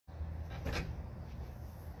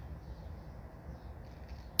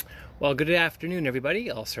Well, good afternoon, everybody.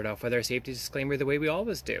 I'll start off with our safety disclaimer the way we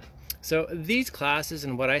always do. So these classes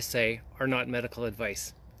and what I say are not medical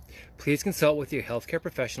advice. Please consult with your healthcare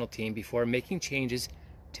professional team before making changes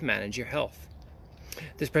to manage your health.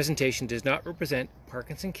 This presentation does not represent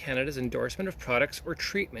Parkinson Canada's endorsement of products or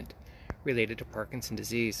treatment related to Parkinson's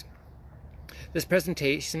disease. This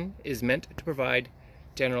presentation is meant to provide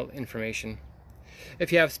general information.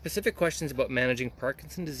 If you have specific questions about managing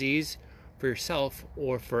Parkinson's disease for yourself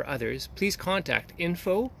or for others, please contact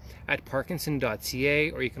info@parkinson.ca,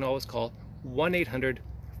 or you can always call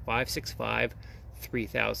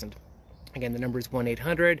 1-800-565-3000. Again, the number is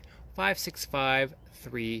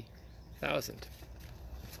 1-800-565-3000.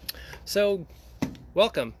 So,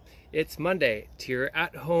 welcome. It's Monday to your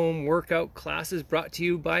at-home workout classes brought to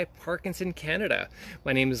you by Parkinson Canada.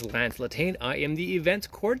 My name is Letain. I am the events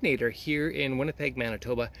coordinator here in Winnipeg,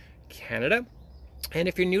 Manitoba, Canada. And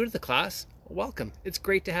if you're new to the class, welcome. It's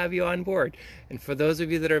great to have you on board. And for those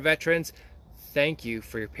of you that are veterans, thank you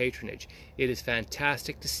for your patronage. It is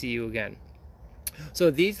fantastic to see you again.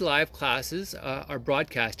 So these live classes are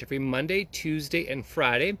broadcast every Monday, Tuesday, and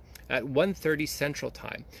Friday at 1:30 Central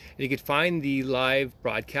Time. And you can find the live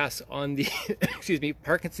broadcasts on the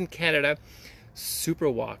Parkinson Canada Super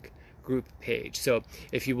Walk group page. So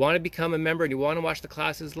if you want to become a member and you want to watch the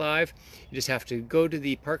classes live, you just have to go to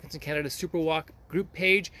the Parkinson Canada Super Walk group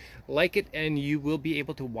page, like it, and you will be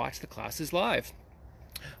able to watch the classes live.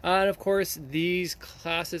 And of course, these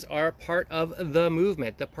classes are part of the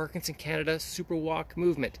movement, the Parkinson Canada Super Walk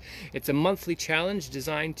movement. It's a monthly challenge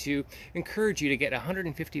designed to encourage you to get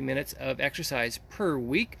 150 minutes of exercise per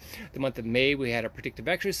week. The month of May, we had a predictive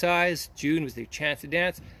exercise. June was the chance to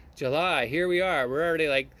dance. July, here we are. We're already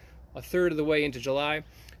like a third of the way into July.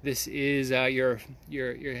 This is you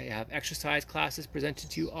have exercise classes presented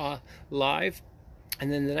to you live. And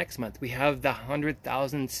then the next month, we have the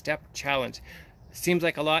 100,000 step challenge. Seems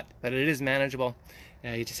like a lot, but it is manageable.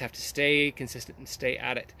 You just have to stay consistent and stay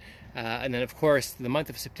at it. And then, of course, the month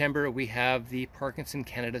of September, we have the Parkinson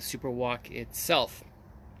Canada Super Walk itself.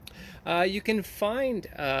 You can find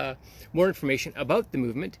more information about the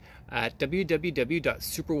movement at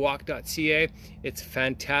www.superwalk.ca. It's a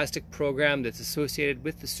fantastic program that's associated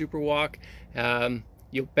with the Super Walk.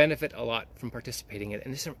 You'll benefit a lot from participating in it,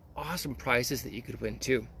 and there's some awesome prizes that you could win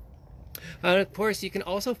too. And of course, you can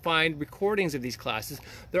also find recordings of these classes.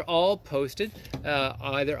 They're all posted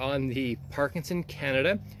either on the Parkinson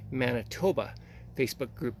Canada Manitoba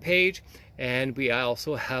Facebook group page, and we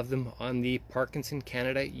also have them on the Parkinson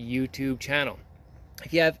Canada YouTube channel.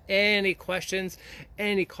 If you have any questions,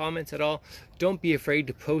 any comments at all, don't be afraid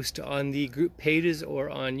to post on the group pages or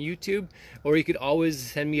on YouTube, or you could always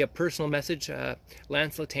send me a personal message,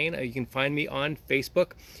 Lance Letain. You can find me on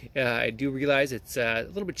Facebook. I do realize it's a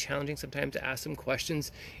little bit challenging sometimes to ask some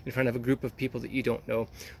questions in front of a group of people that you don't know.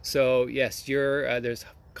 So yes, there's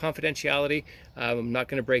confidentiality. I'm not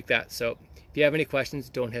going to break that. So if you have any questions,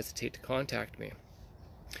 don't hesitate to contact me.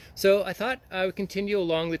 So I thought I would continue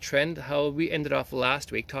along the trend how we ended off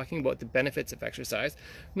last week, talking about the benefits of exercise,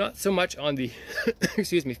 not so much on the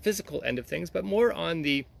physical end of things, but more on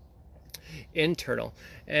the internal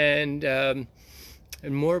and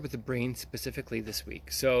more with the brain specifically this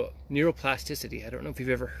week. So neuroplasticity, I don't know if you've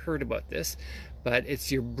ever heard about this, but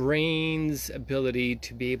it's your brain's ability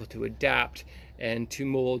to be able to adapt and to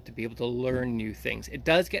mold, to be able to learn new things. It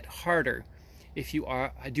does get harder if you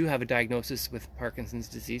do have a diagnosis with Parkinson's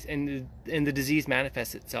disease, and the disease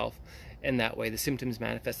manifests itself in that way. The symptoms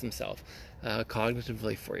manifest themselves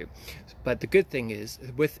cognitively for you. But the good thing is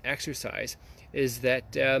with exercise is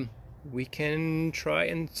that we can try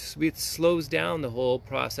and it slows down the whole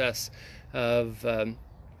process of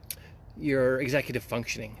your executive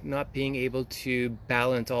functioning, not being able to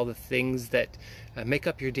balance all the things that make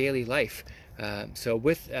up your daily life. So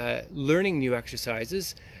with learning new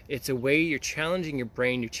exercises, it's a way you're challenging your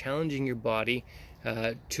brain, you're challenging your body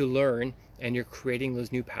to learn, and you're creating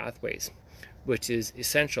those new pathways, which is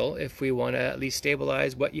essential if we want to at least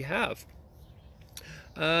stabilize what you have.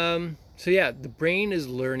 So yeah, the brain is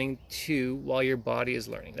learning too while your body is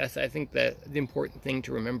learning. That's, I think, the important thing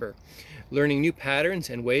to remember. Learning new patterns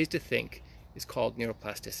and ways to think is called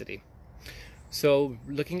neuroplasticity. So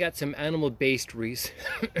looking at some animal-based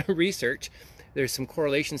research, there's some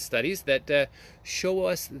correlation studies that show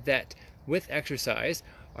us that with exercise,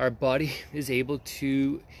 our body is able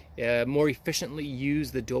to more efficiently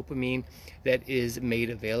use the dopamine that is made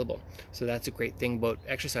available. So that's a great thing about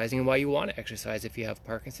exercising and why you want to exercise if you have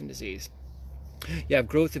Parkinson's disease. You have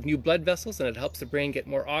growth of new blood vessels, and it helps the brain get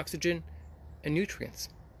more oxygen and nutrients.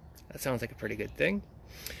 That sounds like a pretty good thing.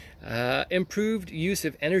 Improved use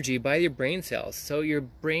of energy by your brain cells. So your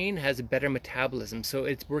brain has a better metabolism, so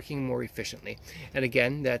it's working more efficiently. And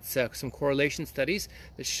again, that's some correlation studies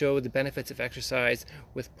that show the benefits of exercise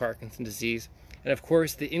with Parkinson's disease. And of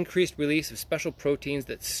course, the increased release of special proteins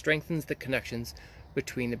that strengthens the connections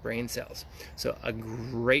between the brain cells. So a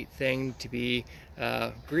great thing to be,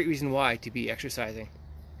 great reason why to be exercising.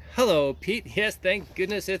 Hello, Pete. Yes, thank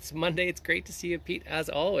goodness it's Monday. It's great to see you, Pete, as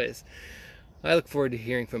always. I look forward to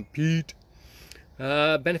hearing from Pete.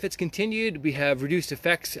 Benefits continued. We have reduced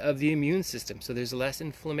effects of the immune system. So there's less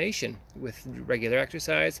inflammation with regular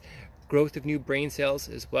exercise, growth of new brain cells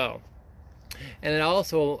as well. And then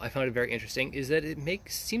also, I found it very interesting, is that it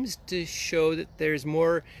seems to show that there's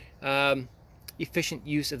more efficient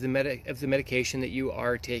use of the medication that you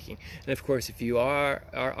are taking. And of course, if you are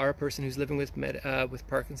a person who's living with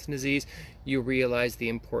Parkinson's disease, you realize the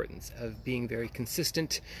importance of being very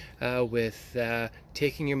consistent with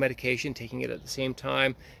taking your medication, taking it at the same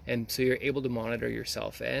time, and so you're able to monitor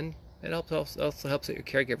yourself, and it also helps out your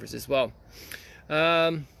caregivers as well.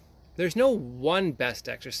 There's no one best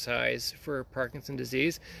exercise for Parkinson's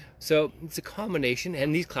disease, so it's a combination.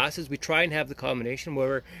 And these classes, we try and have the combination where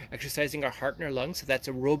we're exercising our heart and our lungs, so that's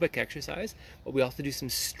aerobic exercise, but we also do some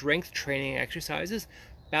strength training exercises,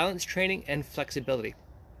 balance training, and flexibility.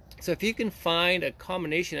 So if you can find a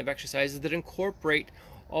combination of exercises that incorporate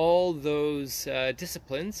all those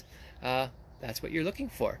disciplines, that's what you're looking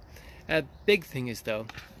for. A big thing is, though,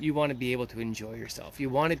 you want to be able to enjoy yourself. You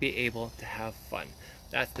want to be able to have fun.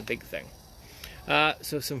 That's the big thing.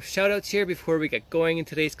 So some shout outs here before we get going in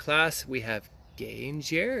today's class. We have Gay and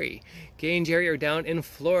Jerry. Gay and Jerry are down in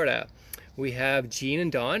Florida. We have Jean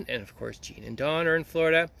and Dawn, and of course Jean and Dawn are in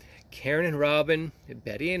Florida. Karen and Robin,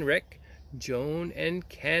 Betty and Rick, Joan and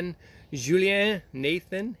Ken, Julien,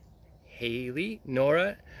 Nathan, Haley,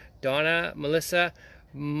 Nora, Donna, Melissa,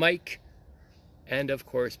 Mike, and of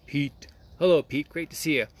course Pete. Hello Pete, great to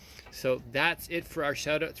see you. So that's it for our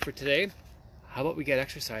shout outs for today. How about we get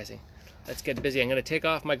exercising? Let's get busy. I'm going to take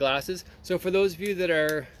off my glasses. So for those of you that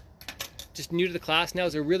are just new to the class, now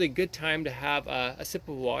is a really good time to have a sip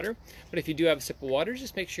of water. But if you do have a sip of water,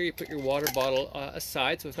 just make sure you put your water bottle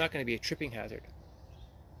aside so it's not going to be a tripping hazard.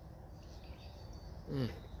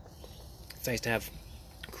 It's nice to have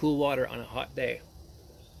cool water on a hot day.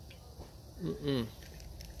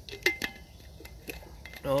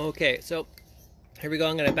 Okay, so here we go.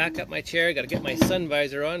 I'm going to back up my chair. I got to get my sun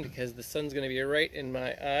visor on because the sun's going to be right in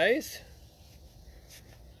my eyes.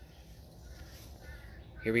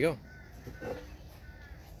 Here we go.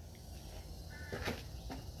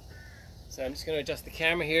 So I'm just going to adjust the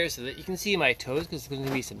camera here so that you can see my toes, because there's going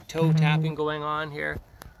to be some toe tapping going on here.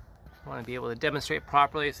 I want to be able to demonstrate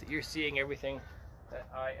properly so that you're seeing everything that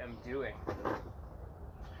I am doing.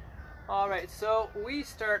 Alright, so we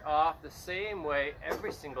start off the same way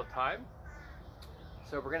every single time.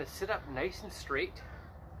 So we're going to sit up nice and straight,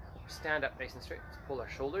 stand up nice and straight, let's pull our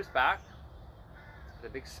shoulders back, put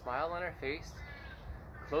a big smile on our face,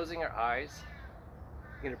 closing our eyes.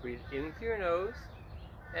 You're going to breathe in through your nose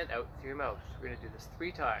and out through your mouth. We're going to do this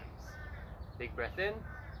 3 times. Big breath in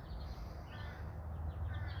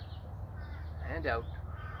and out.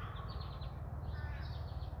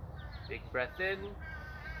 Big breath in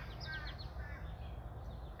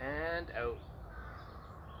and out.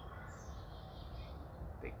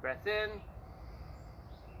 Big breath in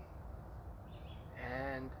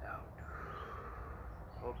and out.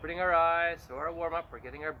 Opening our eyes, so our warm-up, we're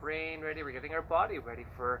getting our brain ready, we're getting our body ready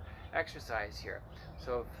for exercise here.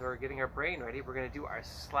 So if we're getting our brain ready, we're going to do our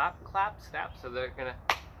slap, clap, snap. So they're going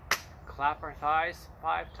to clap our thighs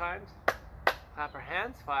 5 times, clap our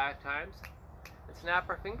hands 5 times, and snap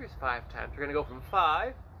our fingers 5 times. We're going to go from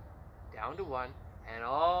 5 down to 1 and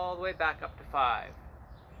all the way back up to 5.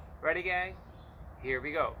 Ready, gang? Here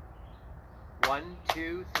we go. 1,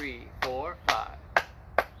 2, 3, 4, 5.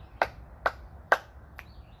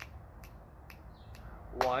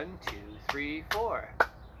 1, 2, 3, 4.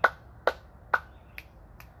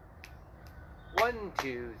 1,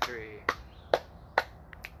 2, 3.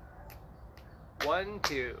 1,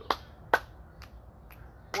 2.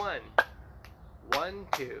 1. 1,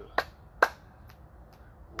 2.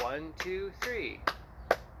 1, 2, 3.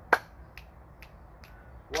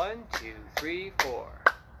 1, 2, 3, 4.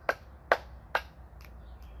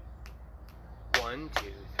 1,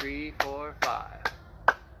 2, 3, 4, 5.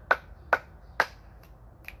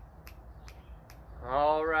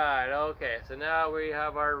 All right, okay, so now we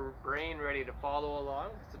have our brain ready to follow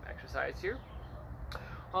along with some exercise here.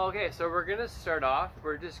 Okay, so we're going to start off,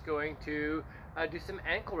 we're just going to do some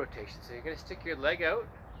ankle rotation. So you're going to stick your leg out,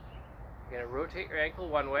 you're going to rotate your ankle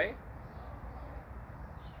one way,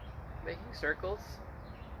 making circles.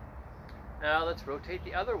 Now let's rotate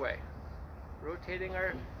the other way. Rotating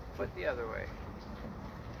our foot the other way.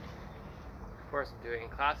 Of course, I'm doing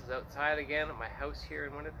classes outside again at my house here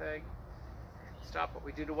in Winnipeg. Stop what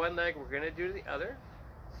we do to one leg, we're going to do to the other.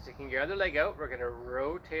 Sticking your other leg out, we're going to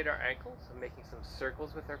rotate our ankles and making some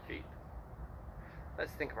circles with our feet.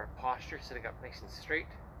 Let's think of our posture, sitting up nice and straight.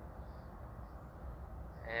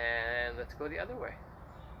 And let's go the other way.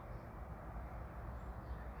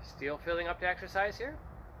 Still feeling up to exercise here?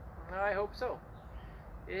 I hope so.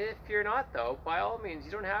 If you're not though, by all means,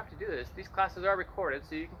 you don't have to do this. These classes are recorded,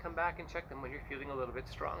 so you can come back and check them when you're feeling a little bit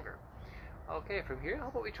stronger. Okay, from here, how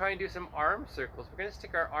about we try and do some arm circles? We're going to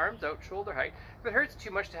stick our arms out shoulder height. If it hurts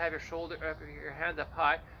too much to have your hands up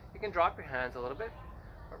high, you can drop your hands a little bit.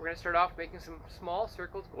 But we're going to start off making some small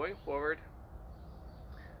circles going forward.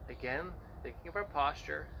 Again, thinking of our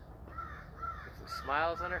posture. Get some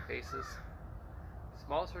smiles on our faces.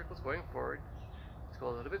 Small circles going forward. Let's go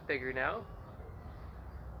a little bit bigger now.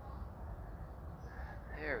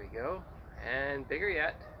 There we go. And bigger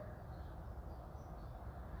yet.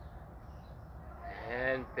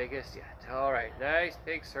 And biggest yet. Alright, nice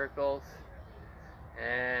big circles.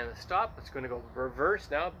 And stop. It's going to go reverse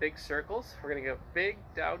now. Big circles. We're going to go big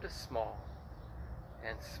down to small.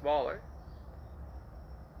 And smaller.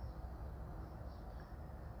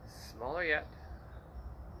 Smaller yet.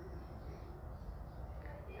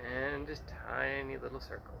 And just tiny little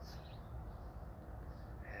circles.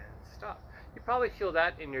 And stop. You probably feel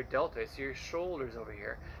that in your deltoids, so your shoulders over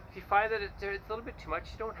here. If you find that it's a little bit too much,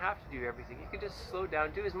 you don't have to do everything. You can just slow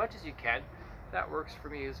down, do as much as you can. That works for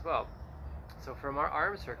me as well. So from our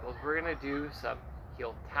arm circles, we're going to do some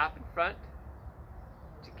heel tap in front,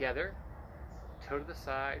 together, toe to the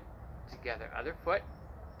side, together. Other foot,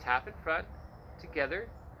 tap in front, together,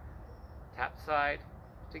 tap side,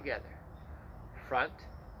 together. Front,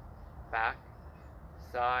 back,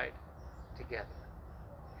 side, together.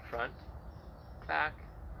 Front, back,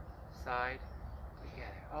 side,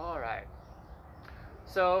 together. All right.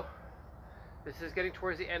 So this is getting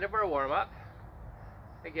towards the end of our warm-up.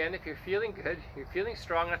 Again, if you're feeling good, you're feeling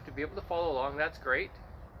strong enough to be able to follow along, that's great.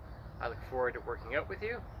 I look forward to working out with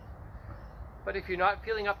you. But if you're not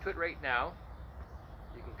feeling up to it right now,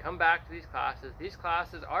 you can come back to these classes. These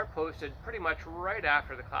classes are posted pretty much right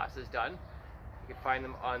after the class is done. You can find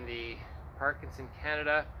them on the Parkinson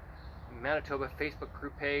Canada Manitoba Facebook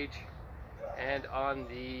group page and on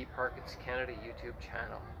the Parkinson Canada YouTube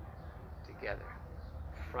channel. Together.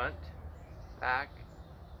 Front, back,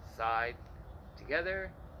 side,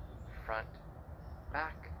 together. Front,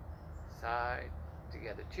 back, side,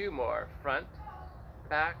 together. Two more. Front,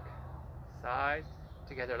 back, side,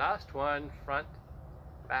 together. Last one. Front,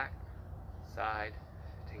 back, side,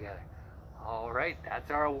 together. All right, that's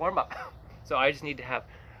our warm-up. So I just need to have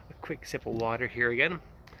a quick sip of water here again.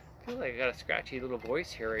 I feel like I got a scratchy little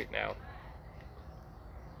voice here right now.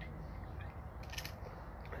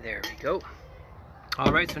 There we go.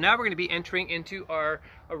 All right, so now we're going to be entering into our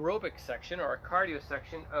aerobic section, or our cardio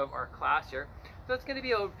section of our class here. So it's going to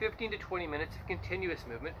be about 15 to 20 minutes of continuous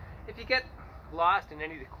movement. If you get lost in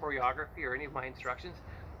any of the choreography or any of my instructions,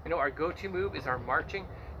 you know, our go-to move is our marching.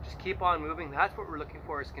 Just keep on moving. That's what we're looking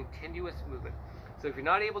for, is continuous movement. So if you're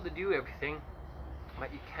not able to do everything,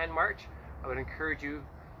 but you can march, I would encourage you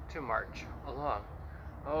to march along.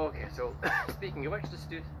 Okay, so speaking of which, let's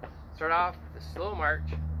start off with a slow march.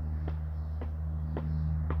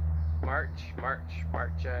 March, march,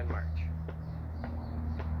 march, and march.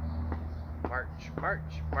 March, march,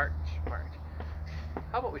 march, march.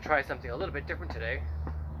 How about we try something a little bit different today?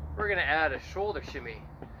 We're going to add a shoulder shimmy.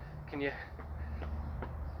 Can you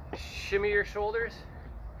shimmy your shoulders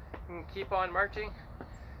and keep on marching?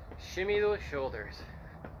 Shimmy those shoulders.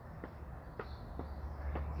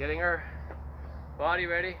 Getting our body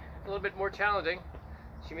ready. A little bit more challenging.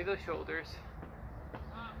 Shimmy those shoulders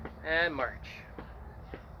and march.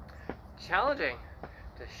 Challenging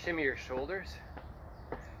to shimmy your shoulders,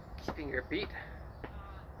 keeping your beat.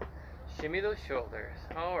 Shimmy those shoulders.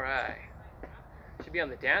 All right. Should be on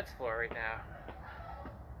the dance floor right now.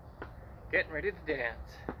 Getting ready to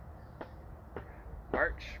dance.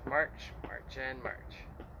 March, march, march, and march.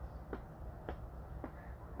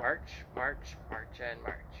 March, march, march, and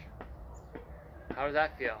march. How does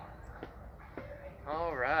that feel?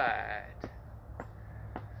 All right.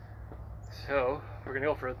 So we're going to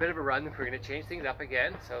go for a bit of a run. We're going to change things up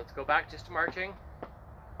again. So let's go back just to marching.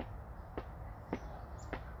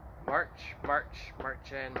 March, march,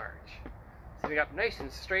 march, and march. Sitting up nice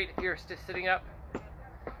and straight if you're still sitting up.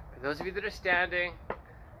 For those of you that are standing,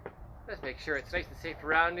 just make sure it's nice and safe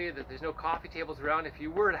around you, that there's no coffee tables around. If you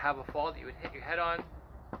were to have a fall that you would hit your head on.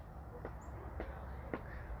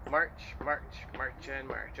 march, march, march, and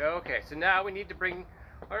march. Okay, so now we need to bring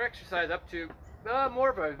our exercise up to more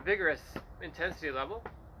of a vigorous intensity level.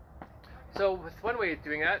 So one way of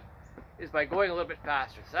doing that is by going a little bit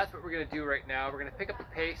faster. So that's what we're going to do right now. We're going to pick up the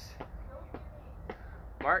pace.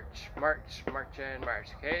 March, march, march, and march.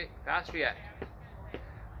 Okay, faster yet.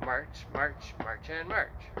 March, march, march, and march.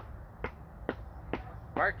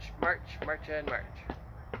 March, march, march, and march.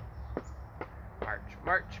 March,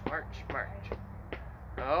 march, march, march.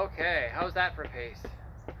 Okay, how's that for pace?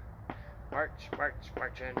 March, march,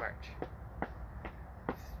 march, and march.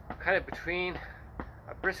 Kind of between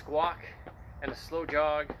a brisk walk and a slow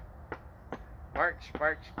jog. March,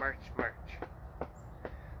 march, march, march.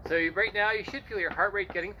 So right now you should feel your heart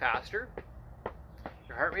rate getting faster.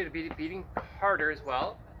 Your heart rate will be beating harder as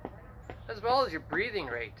well as your breathing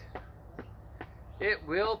rate. It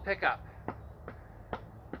will pick up.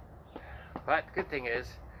 But the good thing is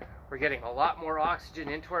we're getting a lot more oxygen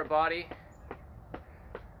into our body.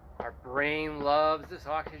 Our brain loves this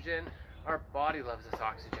oxygen. Our body loves this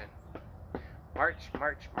oxygen. March,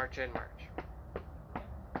 march, march, and march.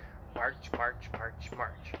 March, march, march,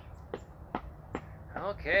 march.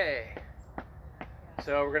 Okay.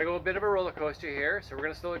 So we're going to go a bit of a roller coaster here. So we're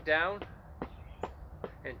going to slow it down.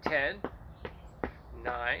 In 10,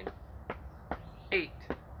 9, 8,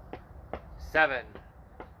 7,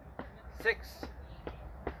 6,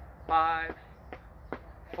 5,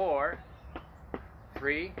 4,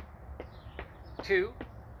 3, 2,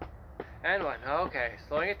 and 1. Okay,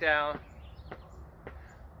 slowing it down.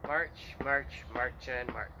 March, march, march, and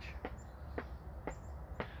march.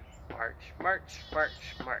 March, march, march,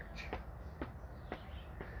 march.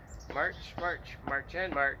 March, march, march,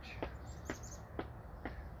 and march.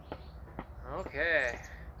 Okay,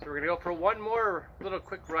 so we're going to go for one more little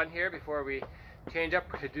quick run here before we change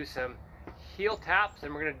up to do some heel taps,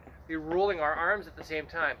 and we're going to be rolling our arms at the same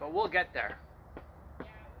time, but we'll get there.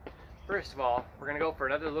 First of all, we're going to go for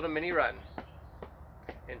another little mini run.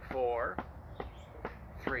 In 4,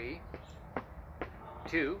 3,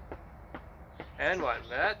 2, and 1.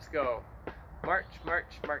 Let's go. March,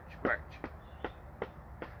 march, march, march.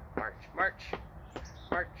 March, march,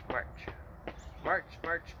 march, march. March,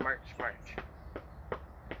 march, march, march.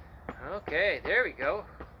 Okay, there we go.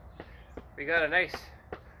 We got a nice,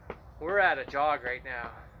 we're at a jog right now.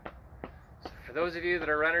 So for those of you that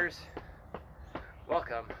are runners,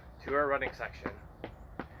 welcome to our running section.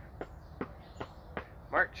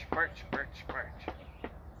 March, march, march, march.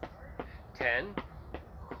 10,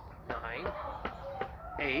 9,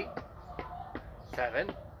 8,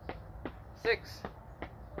 7, 6,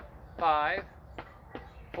 5,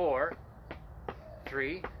 4,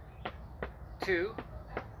 3, 2,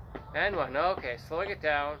 and 1. Okay, slowing it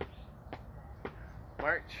down.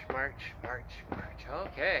 March, march, march, march.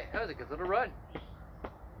 Okay, that was a good little run.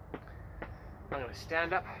 I'm going to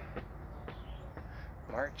stand up.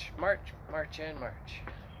 March, march, march, and march.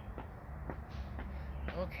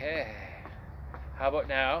 Okay. How about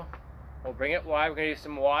now? We'll bring it wide. We're going to do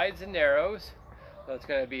some wides and narrows. So it's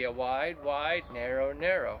going to be a wide, wide, narrow,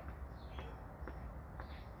 narrow.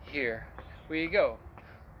 Here we go.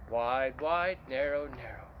 Wide, wide, narrow,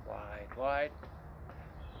 narrow. Wide, wide.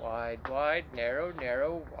 Wide, wide, narrow,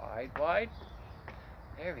 narrow, wide, wide.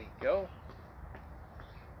 There we go.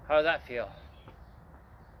 How does that feel?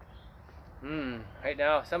 Right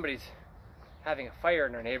now somebody's having a fire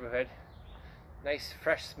in our neighborhood. Nice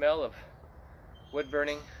fresh smell of wood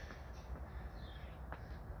burning.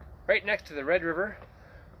 Right next to the Red River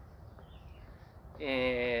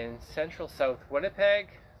in central South Winnipeg.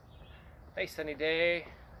 Nice sunny day.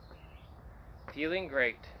 Feeling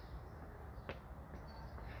great.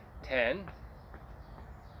 10,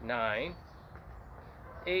 9,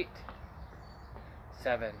 8,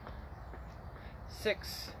 7,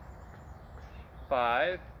 6,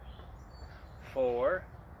 5, 4,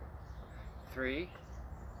 3,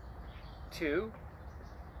 2,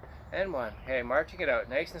 and 1. Okay, marching it out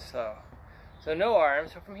nice and slow. So no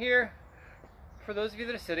arms. So from here, for those of you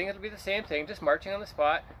that are sitting, it'll be the same thing, just marching on the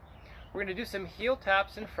spot. We're going to do some heel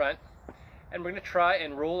taps in front, and we're going to try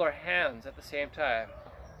and roll our hands at the same time.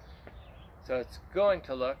 So it's going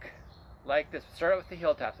to look like this. Start out with the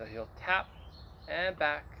heel taps. So heel tap and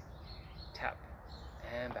back, tap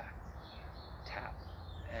and back, tap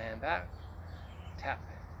and back, tap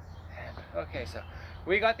and back. Okay, so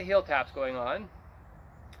we got the heel taps going on.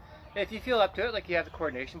 If you feel up to it, like you have the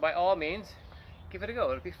coordination, by all means, give it a go.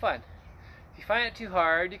 It'll be fun. If you find it too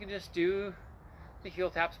hard, you can just do the heel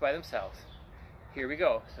taps by themselves. Here we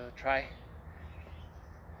go. So try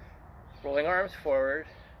rolling arms forward.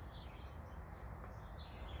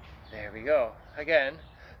 There we go. Again,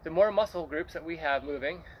 the more muscle groups that we have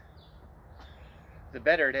moving, the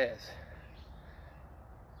better it is.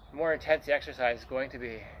 The more intense the exercise is going to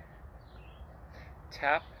be.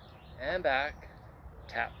 Tap and back,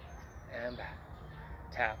 tap and back,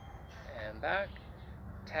 tap and back,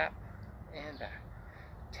 tap and back.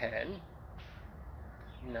 10,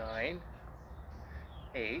 9,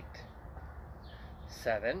 8,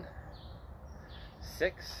 7,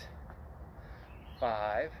 6,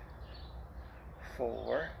 5,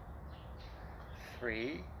 4,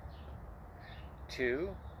 3, 2,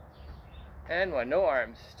 and 1. No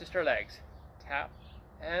arms, just our legs. Tap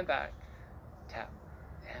and back, tap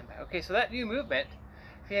and back. Okay, so that new movement,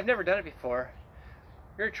 if you have never done it before,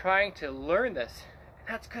 you're trying to learn this. And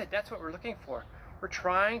that's good, that's what we're looking for. We're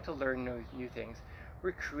trying to learn new things.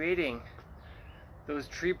 We're creating those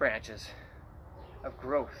tree branches of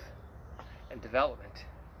growth and development.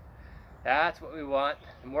 That's what we want.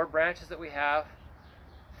 The more branches that we have,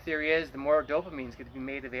 the theory is the more dopamine is going to be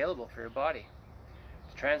made available for your body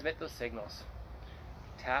to transmit those signals.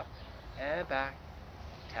 Tap and back,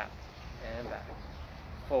 tap and back.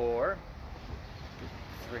 4,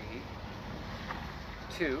 3,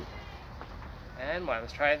 2, and 1.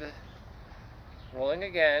 Let's try the rolling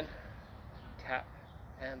again. Tap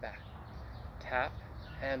and back, tap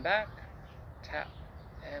and back, tap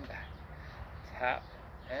and back, tap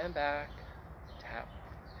and back, tap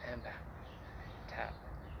and back, tap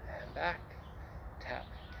and back, tap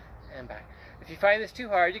and back. If you find this too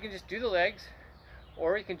hard, you can just do the legs,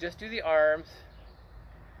 or you can just do the arms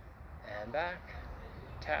and back,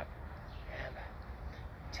 tap and back.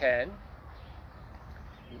 10,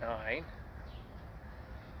 9,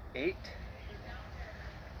 8,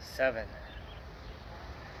 7,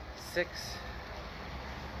 6,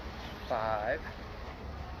 5,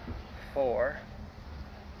 4,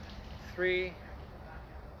 3,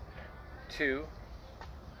 2,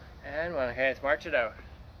 and 1. Okay, let's march it out.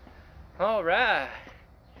 All right,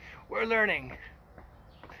 we're learning.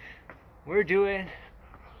 We're doing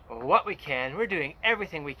what we can. We're doing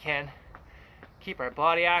everything we can. Keep our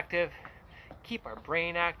body active, keep our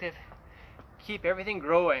brain active, keep everything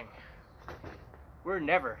growing. We're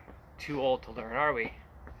never too old to learn, are we?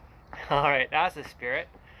 All right, that's the spirit.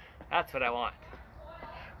 That's what I want.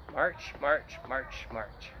 March, march, march,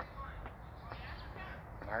 march.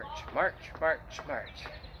 March, march, march, march.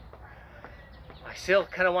 I still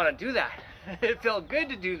kind of want to do that. It felt good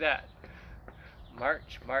to do that.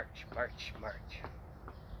 March, march, march, march.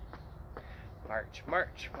 March,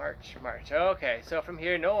 march, march, march. Okay, so from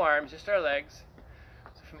here, no arms, just our legs.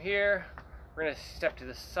 So from here, we're going to step to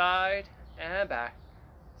the side and back,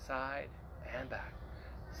 side and back,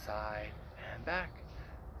 side and back,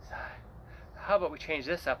 side. How about we change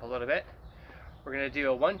this up a little bit? We're going to do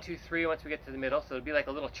a 1, 2, 3 once we get to the middle, so it'll be like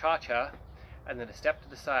a little cha-cha, and then a step to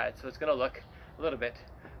the side. So it's going to look a little bit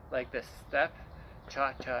like this. Step,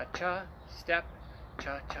 cha-cha-cha, step,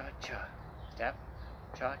 cha-cha-cha, step,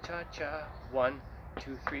 cha-cha-cha. 1,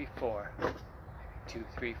 2, 3, 4. 2,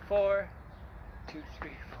 3, 4. 2, 3,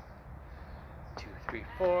 4. 2, 3,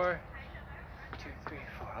 4. 2, 3,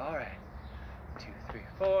 4. All right. 2, 3,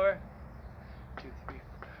 4. 2, 3,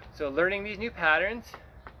 4. So learning these new patterns,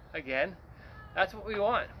 again, that's what we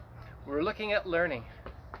want. We're looking at learning.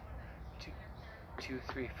 2, 2,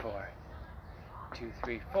 3, 4. 2,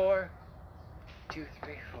 3, 4. 2,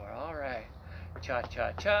 3, 4. All right.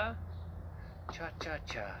 Cha-cha-cha.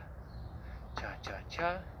 Cha-cha-cha.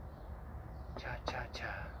 Cha-cha-cha.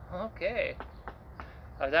 Cha-cha-cha. Okay.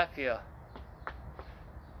 How does that feel?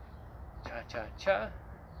 Cha-cha-cha.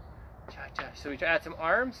 Cha-cha. So we add some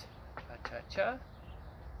arms. Cha-cha-cha.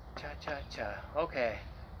 Cha-cha-cha. Okay.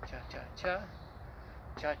 Cha-cha-cha.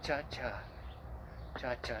 Cha-cha-cha.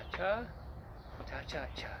 Cha-cha-cha.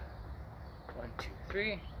 Cha-cha-cha. 1, 2,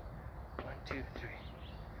 3. 1, 2, 3.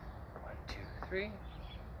 1, 2, 3.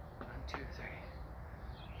 1, 2, 3.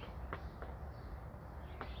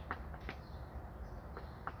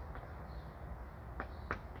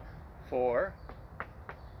 4,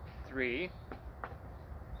 3,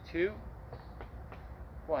 2,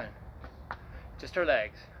 1. Just our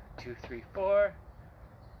legs. 2, 3, 4.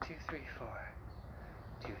 2, 3, 4.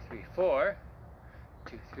 2, 3, 4.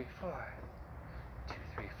 2, 3, 4. 2,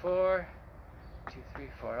 3, 4. 2, 3,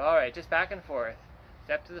 4. All right, just back and forth.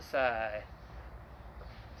 Step to the side.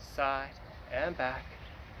 Side and back.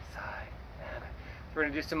 Side and back. So we're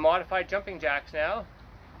going to do some modified jumping jacks now.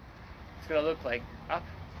 It's going to look like up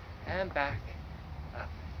and back, up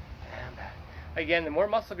and back. Again, the more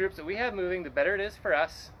muscle groups that we have moving, the better it is for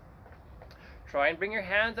us. Try and bring your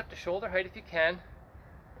hands up to shoulder height if you can.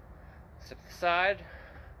 Step to the side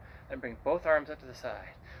and bring both arms up to the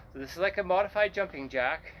side. So this is like a modified jumping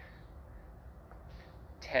jack.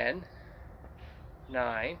 10,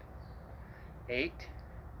 9, 8,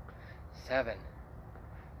 7,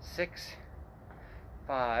 6,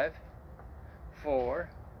 5, 4,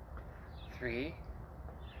 3,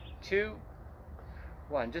 2,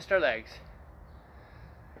 1. Just our legs.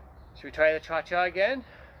 Should we try the cha-cha again?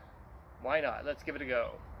 Why not? Let's give it a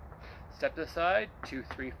go. Step to the side. 2,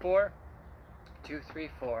 3, 4. 2, 3,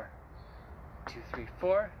 4. 2, 3,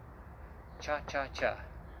 4. Cha-cha-cha.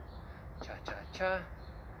 Cha-cha-cha.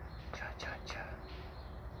 Cha-cha-cha.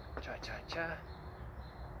 Cha-cha-cha.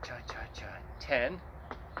 Cha-cha-cha. 10.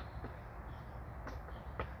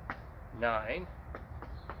 9.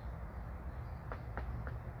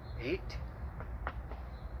 8.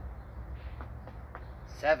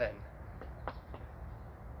 7.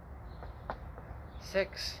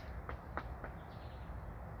 6.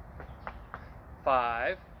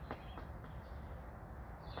 5.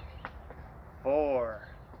 4.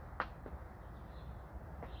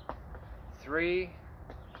 3.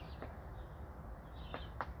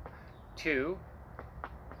 2.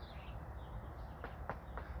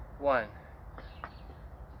 1.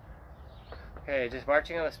 Okay, just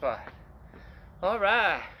marching on the spot. All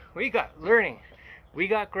right, we got learning, we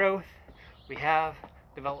got growth, we have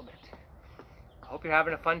development. Hope you're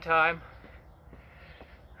having a fun time.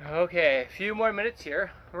 Okay, a few more minutes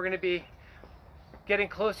here. We're going to be getting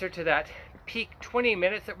closer to that peak 20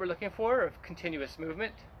 minutes that we're looking for of continuous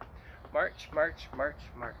movement. March, march, march,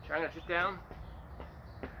 march. I'm going to sit down.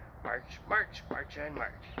 March, march, march, and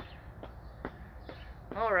march.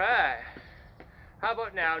 All right. How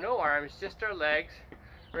about now? No arms, just our legs.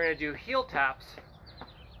 We're going to do heel taps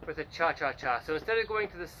with a cha-cha-cha. So instead of going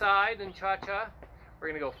to the side and cha-cha, we're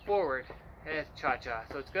going to go forward and cha-cha.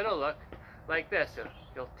 So it's going to look like this. So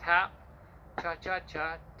you'll tap,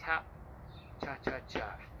 cha-cha-cha, tap,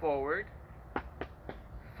 cha-cha-cha. Forward,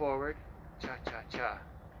 forward, cha-cha-cha.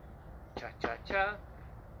 Cha-cha-cha,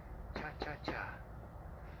 cha-cha-cha.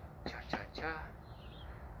 Cha-cha-cha,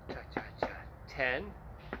 cha-cha-cha. 10,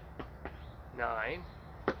 9,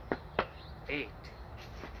 8,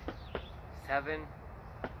 7,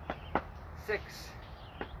 6,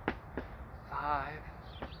 5,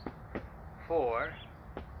 4,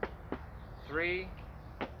 3,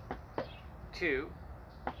 2,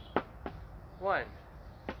 1.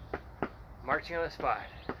 Marching on the spot.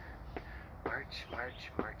 March,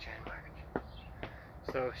 march, march, and march.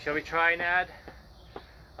 So shall we try and add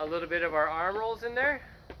a little bit of our arm rolls in there?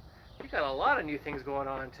 We got a lot of new things going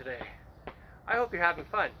on today. I hope you're having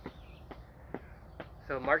fun.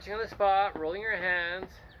 So marching on the spot, rolling your hands.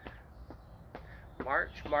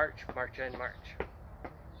 March, march, march, and march.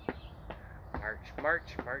 March,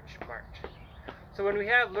 march, march, march. So when we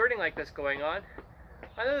have learning like this going on,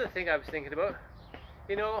 another thing I was thinking about,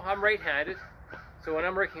 you know, I'm right-handed. So when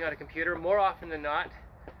I'm working on a computer, more often than not,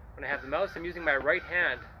 when I have the mouse, I'm using my right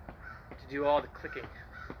hand to do all the clicking.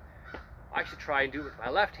 I should try and do it with my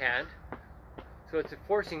left hand. So it's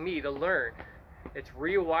forcing me to learn. It's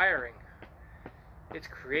rewiring. It's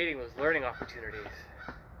creating those learning opportunities.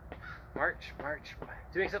 March, march.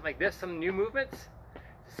 Doing something like this, some new movements,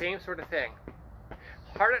 the same sort of thing.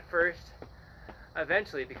 Hard at first,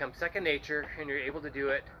 eventually it becomes second nature and you're able to do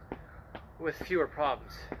it with fewer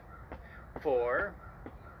problems. 4,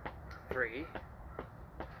 3,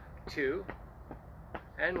 2,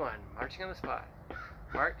 and 1. Marching on the spot.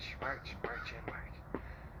 March, march, march, and march.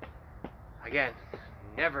 Again,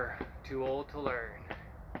 never too old to learn.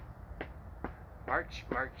 March,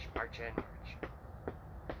 march, march, and march.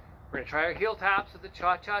 We're going to try our heel taps with the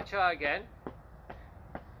cha-cha-cha again.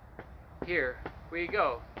 Here we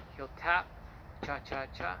go. Heel tap,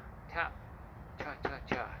 cha-cha-cha, tap,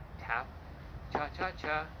 cha-cha-cha, tap,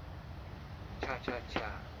 cha-cha-cha,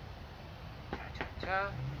 cha-cha-cha,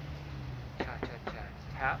 cha-cha-cha, cha-cha-cha,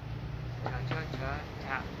 tap, cha-cha-cha,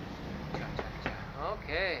 tap, cha-cha-cha.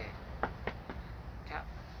 Okay. Tap,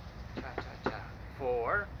 cha-cha-cha.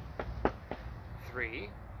 4, 3,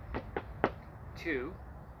 2,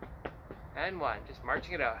 and 1. Just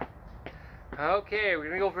marching it out. Okay, we're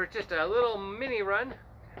going to go for just a little mini run.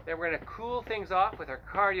 Then we're going to cool things off with our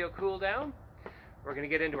cardio cool down. We're going to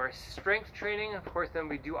get into our strength training. Of course, then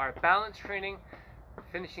we do our balance training,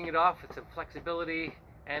 finishing it off with some flexibility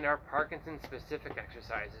and our Parkinson specific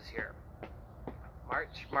exercises here.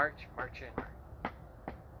 March, march, march, and march.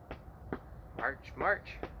 March,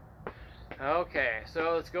 march. Okay,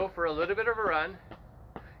 so let's go for a little bit of a run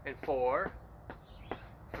in 4,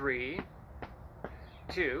 3,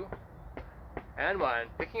 2, and 1.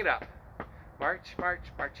 Picking it up. March, march,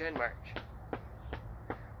 march, and march.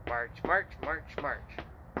 March, march, march, march.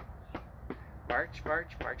 March,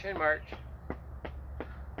 march, march, and march.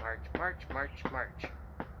 March, march, march, march.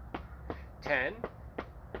 10,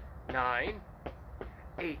 9,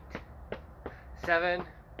 8, 7,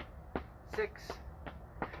 6,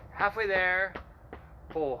 halfway there,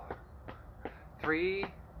 4, 3,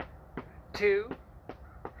 2,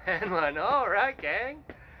 and 1. All right, gang.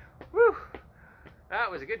 Woo! That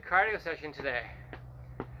was a good cardio session today.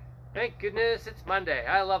 Thank goodness it's Monday.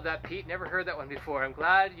 I love that, Pete. Never heard that one before. I'm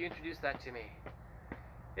glad you introduced that to me.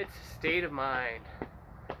 It's a state of mind.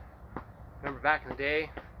 Remember back in the day,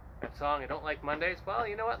 that song, I Don't Like Mondays? Well,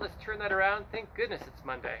 you know what? Let's turn that around. Thank goodness it's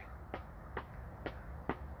Monday.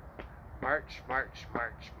 March, march,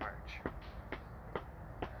 march, march.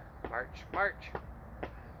 March, march.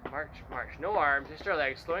 March, march. No arms, just our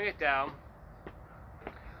legs. Slowing it down.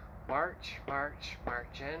 March, march,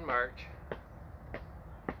 march, and march.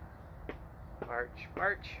 March,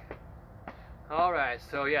 march. Alright,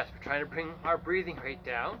 so yes, we're trying to bring our breathing rate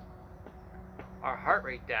down, our heart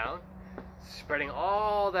rate down, spreading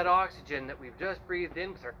all that oxygen that we've just breathed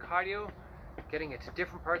in with our cardio, getting it to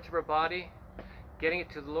different parts of our body, getting it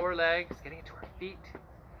to the lower legs, getting it to our feet,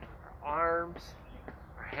 our arms,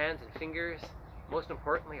 our hands and fingers, most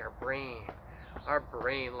importantly our brain. Our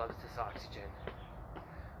brain loves this oxygen.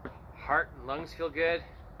 Heart and lungs feel good,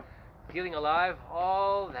 feeling alive,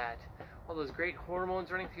 all those great hormones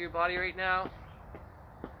running through your body right now.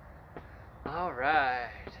 Alright.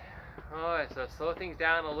 Alright, so slow things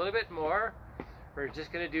down a little bit more. We're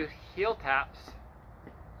just going to do heel taps.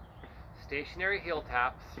 Stationary heel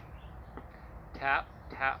taps. Tap,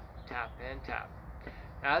 tap, tap, and tap.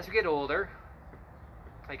 As we get older,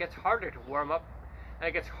 it gets harder to warm up and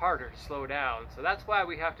it gets harder to slow down. So that's why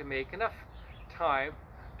we have to make enough time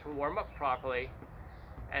to warm up properly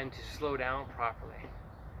and to slow down properly.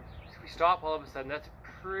 If we stop all of a sudden, that's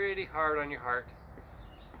pretty hard on your heart,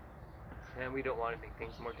 and we don't want to make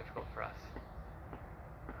things more difficult for us.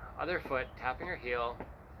 Other foot, tapping our heel,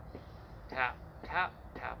 tap, tap,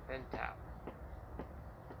 tap, and tap.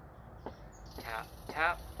 Tap,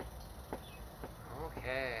 tap.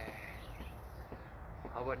 Okay.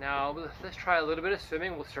 How about now, let's try a little bit of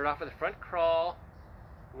swimming. We'll start off with a front crawl.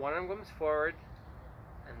 One arm comes forward,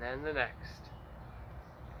 and then the next.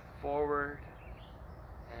 Forward,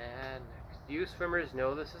 and next. You swimmers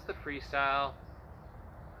know this is the freestyle.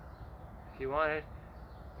 If you wanted,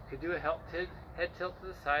 you could do a head tilt to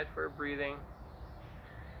the side for breathing.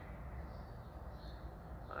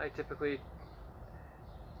 I typically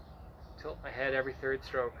tilt my head every third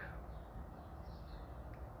stroke.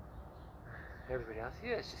 Everybody else,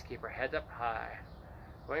 yes, just keep our heads up high.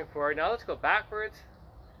 Going forward. Now let's go backwards.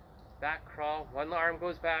 Back crawl. One arm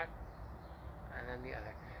goes back, and then the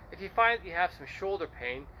other. If you find that you have some shoulder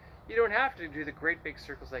pain, you don't have to do the great big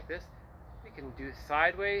circles like this. You can do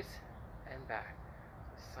sideways and back.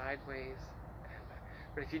 Sideways and back.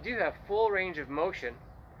 But if you do have full range of motion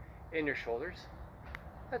in your shoulders,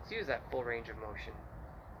 let's use that full range of motion.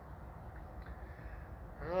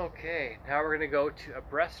 Okay, now we're going to go to a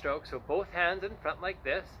breaststroke. So both hands in front like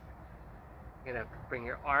this. You're going to bring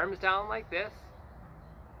your arms down like this,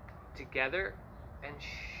 together, and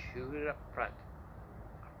shoot it up front.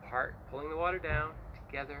 Apart, pulling the water down,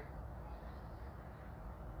 together.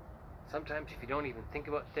 Sometimes if you don't even think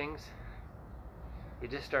about things, you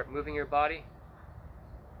just start moving your body,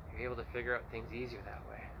 you're able to figure out things easier that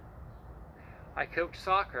way. I coach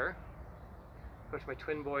soccer. Coach my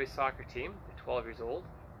twin boys soccer team. They're 12 years old.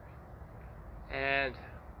 And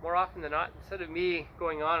more often than not, instead of me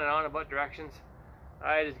going on and on about directions,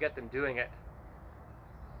 I just get them doing it.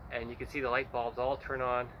 And you can see the light bulbs all turn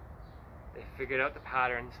on. They figured out the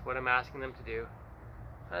patterns, what I'm asking them to do,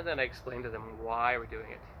 and then I explain to them why we're doing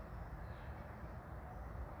it.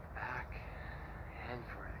 Back and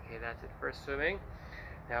forward. Okay, that's it for swimming.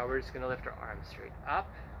 Now we're just going to lift our arms straight up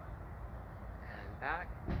and back.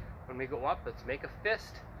 When we go up, let's make a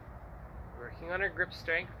fist. Working on our grip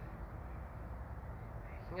strength.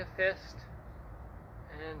 Making a fist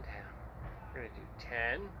and down. We're going to do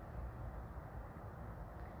 10,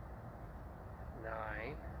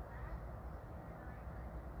 9,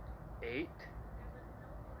 8,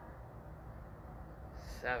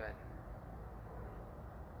 7,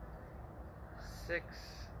 6,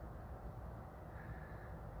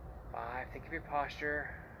 5, think of your posture,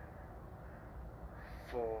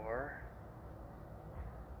 4,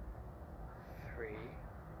 3,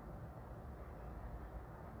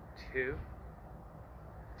 2,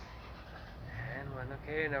 and 1.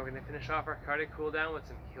 Okay, now we're going to finish off our cardio cool down with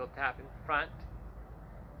some heel tap in front,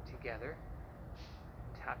 together,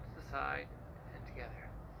 tap to the side, and together.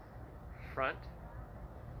 Front,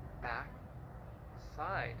 back,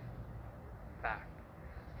 side, back.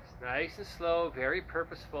 It's nice and slow, very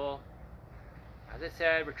purposeful. As I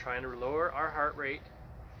said, we're trying to lower our heart rate,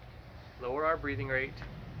 lower our breathing rate.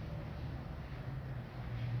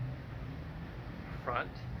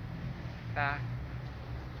 Front, back,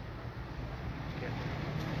 together.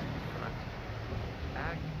 Front,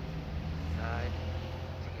 back, side,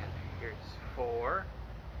 together. Here's 4,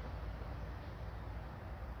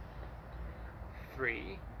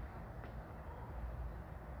 3,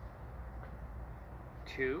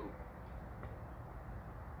 2,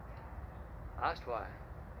 last one.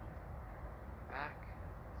 Back,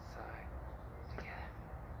 side,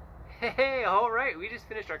 together. Hey, all right, we just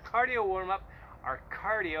finished our cardio warm-up, our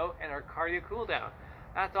cardio, and our cardio cool down.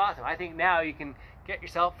 That's awesome. I think now you can get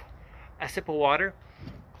yourself a sip of water.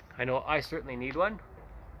 I know I certainly need one.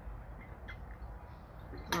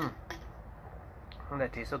 Oh,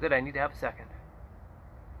 that tastes so good, I need to have a second.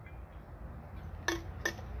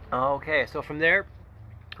 Okay, so from there,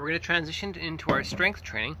 we're going to transition into our strength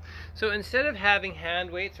training. So instead of having hand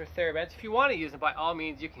weights or TheraBands, if you want to use them, by all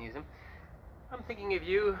means, you can use them. I'm thinking of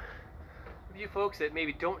you folks that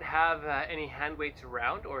maybe don't have any hand weights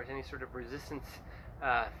around or any sort of resistance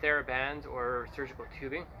TheraBands or surgical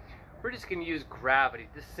tubing. We're just going to use gravity.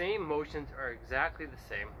 The same motions are exactly the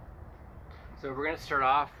same. So we're going to start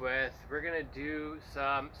off with, we're going to do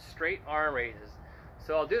some straight arm raises.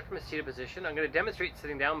 So I'll do it from a seated position. I'm going to demonstrate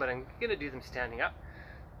sitting down, but I'm going to do them standing up.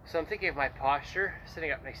 So I'm thinking of my posture,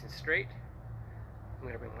 sitting up nice and straight. I'm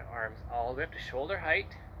going to bring my arms all the way up to shoulder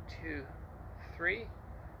height. 2, 3,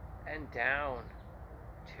 and down.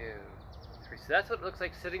 2, 3. So that's what it looks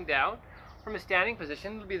like sitting down. From a standing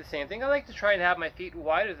position, it'll be the same thing. I like to try and have my feet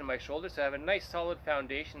wider than my shoulders, so I have a nice solid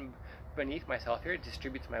foundation beneath myself here. It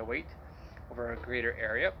distributes my weight over a greater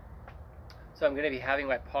area. So I'm going to be having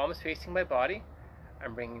my palms facing my body.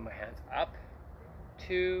 I'm bringing my hands up.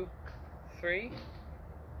 2, 3,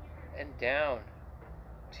 and down.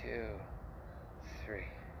 2, 3.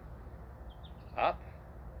 Up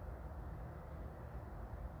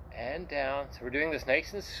and down. So we're doing this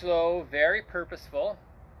nice and slow, very purposeful.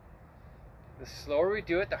 The slower we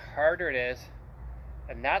do it, the harder it is.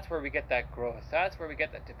 And that's where we get that growth. That's where we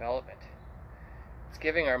get that development. It's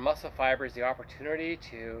giving our muscle fibers the opportunity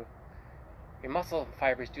to, your muscle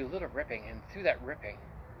fibers do a little ripping, and through that ripping,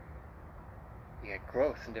 you get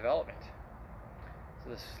growth and development.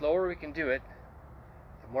 So the slower we can do it,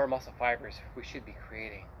 the more muscle fibers we should be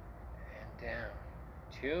creating. And down.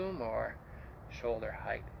 2 more. Shoulder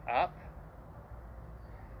height up.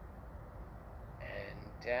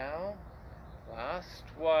 And down. Last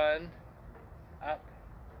one. Up.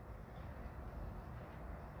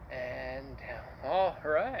 And down. All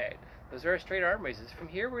right. Those are our straight arm raises. From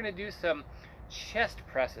here, we're going to do some chest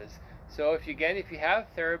presses. So if you have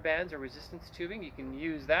TheraBands or resistance tubing, you can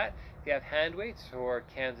use that. If you have hand weights or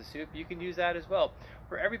cans of soup, you can use that as well.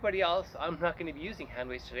 For everybody else, I'm not going to be using hand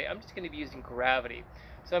weights today. I'm just going to be using gravity.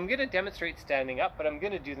 So I'm going to demonstrate standing up, but I'm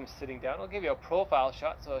going to do them sitting down. I'll give you a profile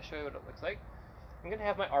shot, so I'll show you what it looks like. I'm going to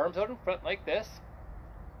have my arms out in front like this.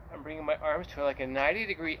 I'm bringing my arms to like a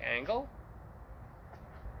 90-degree angle.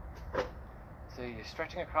 So you're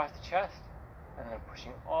stretching across the chest, and then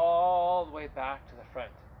pushing all the way back to the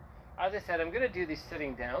front. As I said, I'm going to do these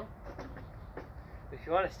sitting down. If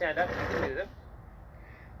you want to stand up, you can do them.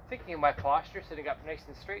 Thinking of my posture, sitting up nice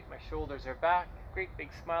and straight, my shoulders are back, great big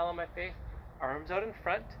smile on my face, arms out in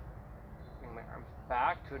front, bring my arms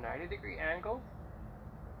back to a 90-degree angle,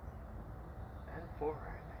 and forward.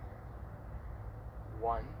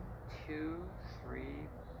 1, 2, 3,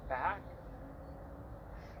 back,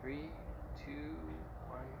 3, 2,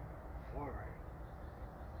 1, forward.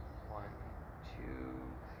 1, 2,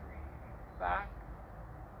 3, back.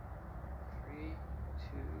 3,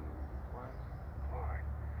 2, 1, forward.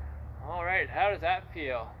 All right, how does that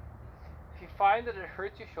feel? If you find that it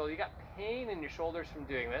hurts your shoulder, you got pain in your shoulders from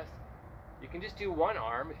doing this, you can just do one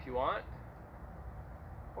arm if you want,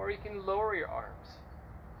 or you can lower your arms.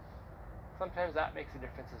 Sometimes that makes a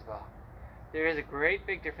difference as well. There is a great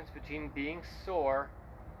big difference between being sore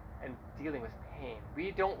and dealing with pain.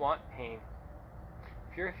 We don't want pain.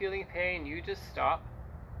 If you're feeling pain, you just stop.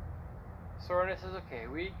 Soreness is okay.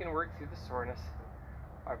 We can work through the soreness.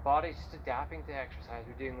 Our body's just adapting to exercise.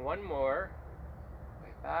 We're doing one more. Way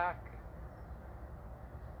back.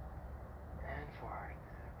 And forward.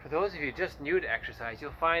 For those of you just new to exercise,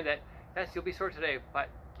 you'll find that, yes, you'll be sore today, but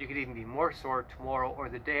you could even be more sore tomorrow or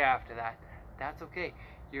the day after that. That's okay.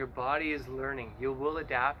 Your body is learning. You will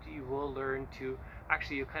adapt. You will learn to,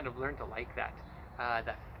 actually you kind of learn to like that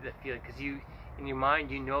feeling, because you, in your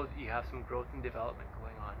mind, you know that you have some growth and development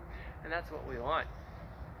going on. And that's what we want.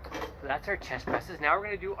 So that's our chest presses. Now we're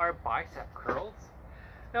going to do our bicep curls.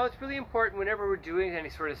 Now it's really important whenever we're doing any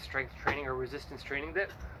sort of strength training or resistance training that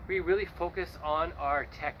we really focus on our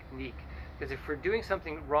technique. because if we're doing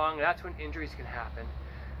something wrong, that's when injuries can happen.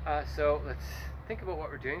 So let's think about what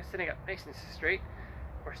we're doing. Sitting up nice and straight,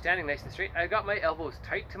 or standing nice and straight. I've got my elbows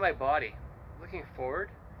tight to my body, looking forward,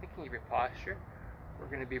 thinking of your posture. We're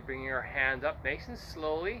going to be bringing our hands up nice and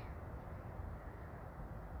slowly,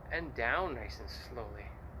 and down nice and slowly.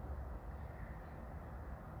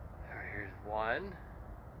 Here's one,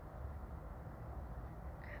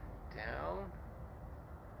 and down.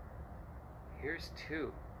 Here's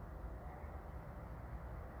two,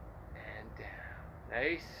 and down.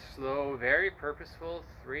 Nice, slow, very purposeful.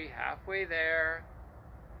 Three, halfway there,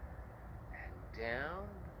 and down.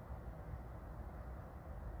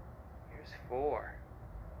 Here's four,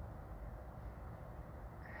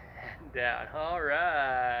 and down. All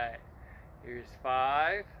right. Here's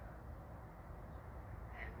five,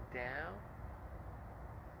 and down,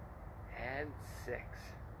 and six,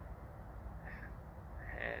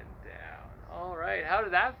 and down. All right, how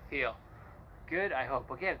did that feel? Good, I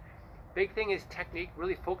hope. Again, big thing is technique,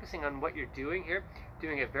 really focusing on what you're doing here,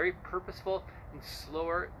 doing it very purposeful, and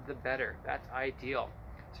slower the better. That's ideal.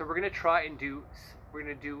 So we're going to try and do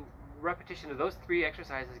repetition of those 3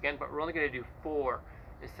 exercises again, but we're only going to do 4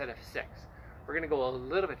 instead of 6. We're going to go a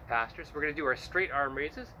little bit faster, so we're going to do our straight arm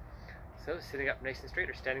raises. So sitting up nice and straight,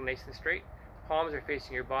 or standing nice and straight. Palms are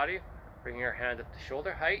facing your body, bringing our hands up to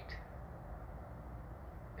shoulder height,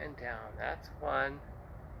 and down. That's 1.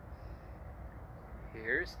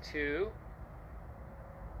 Here's 2.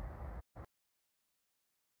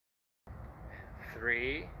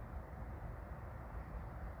 3.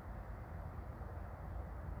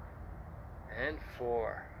 And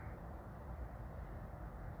 4.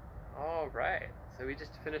 All right, so we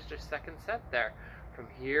just finished our second set there. From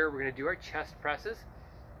here, we're going to do our chest presses.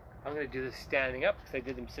 I'm going to do this standing up because I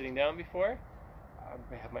did them sitting down before. I'm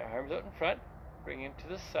going to have my arms out in front, bring them to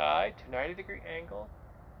the side to 90-degree angle,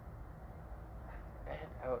 and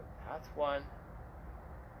out. That's 1.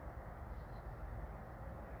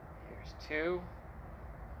 Here's 2.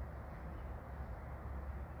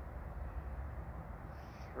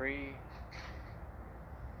 3.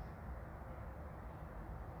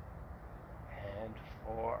 And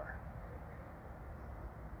 4.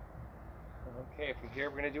 Okay, from here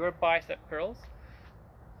we're going to do our bicep curls.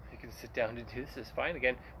 You can sit down to do this, is fine.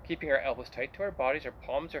 Again, keeping our elbows tight to our bodies, our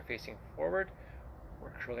palms are facing forward. We're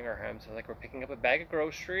curling our hands like we're picking up a bag of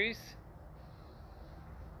groceries.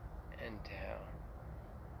 And down.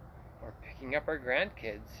 We're picking up our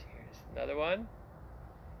grandkids. Here's another one.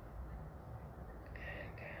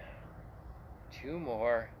 And down. 2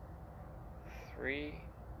 more. 3.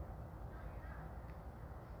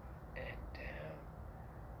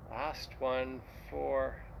 Last one,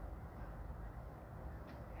 4,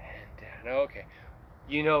 and down. Okay,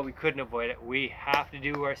 you know we couldn't avoid it. We have to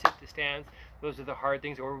do our sit to stands. Those are the hard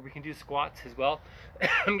things, or we can do squats as well.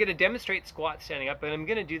 I'm going to demonstrate squats standing up, and I'm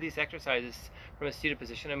going to do these exercises from a seated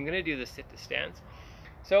position. I'm going to do the sit to stands.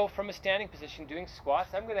 So from a standing position, doing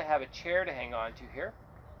squats, I'm going to have a chair to hang on to here.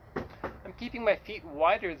 I'm keeping my feet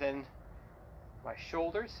wider than my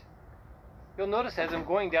shoulders. You'll notice as I'm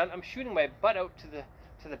going down, I'm shooting my butt out to the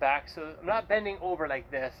back, so I'm not bending over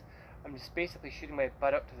like this. I'm just basically shooting my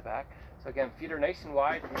butt up to the back. So again, feet are nice and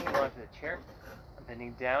wide, hanging onto the chair. I'm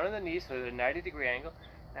bending down on the knees, so at a 90-degree angle.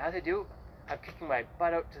 And as I do, I'm kicking my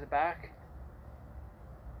butt out to the back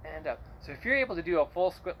and up. So if you're able to do a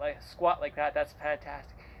full squat like that, that's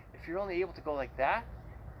fantastic. If you're only able to go like that,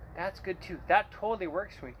 that's good too. That totally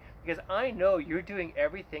works for me, because I know you're doing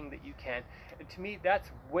everything that you can. And to me,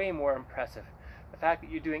 that's way more impressive. The fact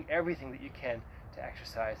that you're doing everything that you can to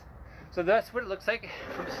exercise. So that's what it looks like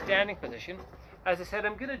from a standing position. As I said,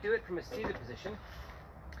 I'm going to do it from a seated position.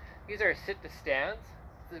 These are sit to stands.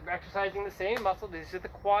 We're exercising the same muscle. These are the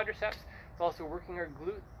quadriceps. It's also working our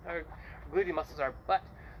gluteal muscles, our butt.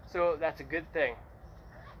 So that's a good thing.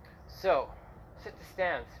 So sit to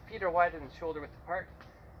stands. Feet are wider than shoulder width apart.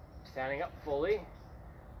 Standing up fully.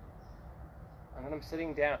 And then I'm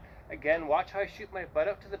sitting down. Again, watch how I shoot my butt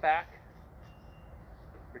up to the back.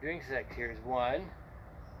 We're doing 6. Here's 1.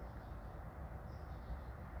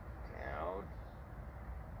 Down.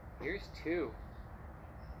 Here's 2.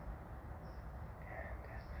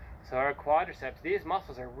 And so our quadriceps, these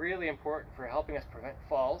muscles are really important for helping us prevent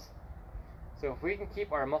falls. So if we can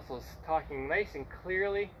keep our muscles talking nice and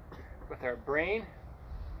clearly with our brain,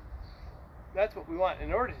 that's what we want.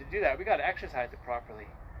 In order to do that, we got to exercise it properly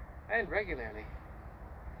and regularly.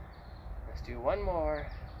 Let's do 1 more.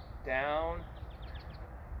 Down.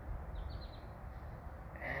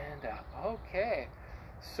 And up. Okay,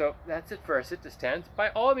 so that's it for our sit to stands. By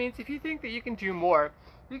all means, if you think that you can do more,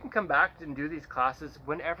 you can come back and do these classes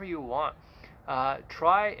whenever you want.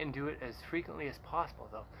 Try and do it as frequently as possible,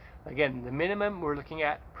 though. Again, the minimum we're looking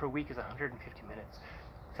at per week is 150 minutes.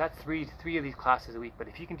 So that's three of these classes a week. But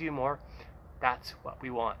if you can do more, that's what we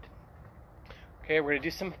want. Okay, we're going to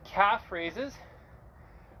do some calf raises.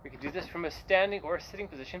 We can do this from a standing or a sitting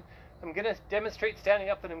position. I'm going to demonstrate standing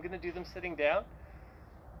up, but I'm going to do them sitting down.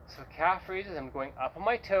 So calf raises, I'm going up on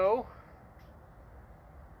my toe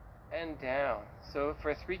and down. So for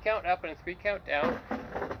a 3 count up and a 3 count down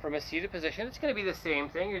from a seated position, it's going to be the same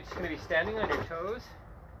thing. You're just going to be standing on your toes.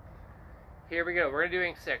 Here we go. We're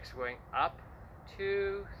doing 6. We're going up,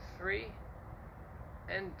 2, 3,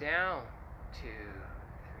 and down, 2, 3.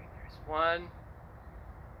 There's 1.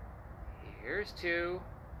 Here's 2.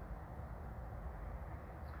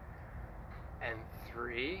 And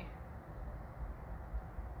 3.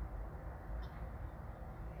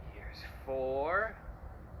 Here's 4.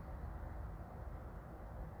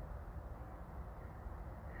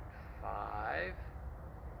 And 5.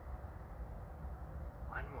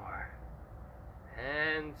 1 more.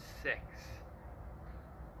 And 6.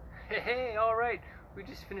 Hey, all right. We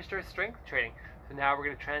just finished our strength training. So now we're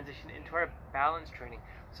going to transition into our balance training.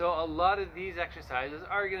 So a lot of these exercises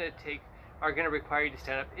are going to require you to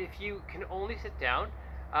stand up. If you can only sit down,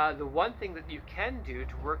 the one thing that you can do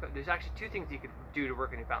to work, there's actually 2 things you could do to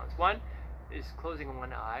work on your balance. One is closing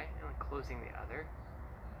one eye and closing the other.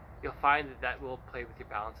 You'll find that will play with your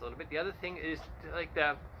balance a little bit. The other thing is like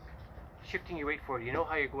the shifting your weight forward. You know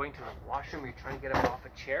how you're going to the washroom, you're trying to get up off a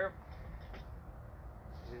chair,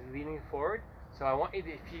 leaning forward. So I want you to,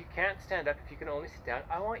 if you can't stand up, if you can only sit down,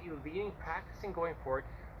 I want you leaning, practicing going forward,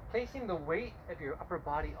 placing the weight of your upper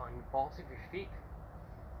body on the balls of your feet,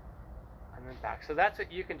 and then back. So that's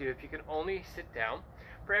what you can do if you can only sit down.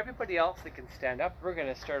 For everybody else that can stand up, we're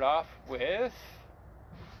going to start off with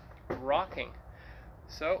rocking.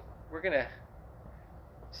 So we're going to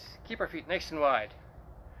keep our feet nice and wide.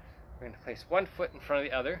 We're going to place one foot in front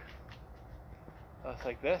of the other, just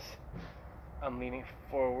like this. I'm leaning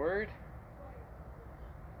forward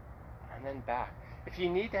and then back. If you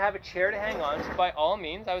need to have a chair to hang on to, by all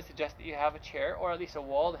means, I would suggest that you have a chair or at least a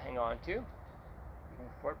wall to hang on to.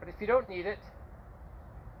 But if you don't need it,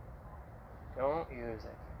 don't use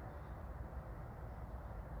it.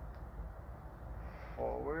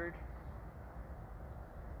 Forward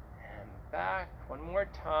and back. One more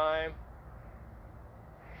time.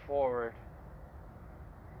 Forward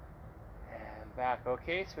and back.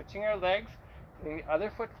 Okay, switching our legs. Putting the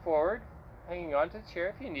other foot forward, hanging onto the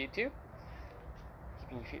chair if you need to.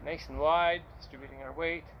 Keeping your feet nice and wide, distributing our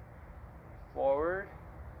weight. Forward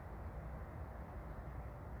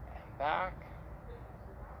and back.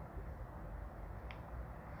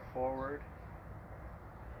 Forward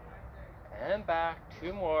and back.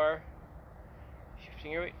 2 more.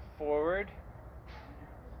 Shifting your weight forward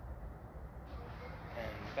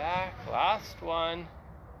and back. Last one.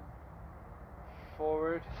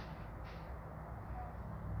 Forward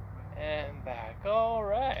and back. All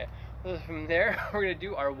right. So from there, we're going to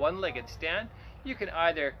do our one-legged stand. You can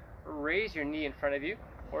either raise your knee in front of you,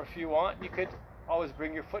 or if you want, you could always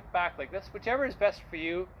bring your foot back like this. Whichever is best for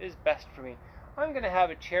you is best for me. I'm going to have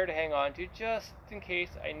a chair to hang on to just in case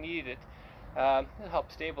I need it. It'll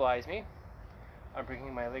help stabilize me. I'm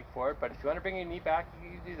bringing my leg forward, but if you want to bring your knee back, you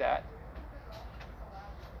can do that.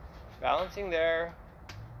 Balancing there.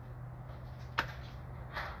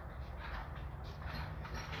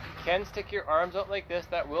 You can stick your arms out like this,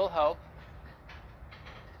 that will help.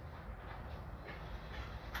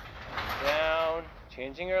 Down,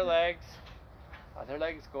 changing our legs, other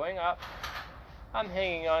legs going up. I'm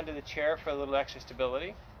hanging onto the chair for a little extra stability.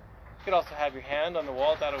 You could also have your hand on the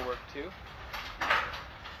wall, that'll work too.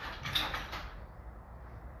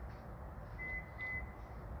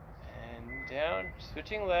 And down,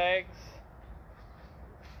 switching legs.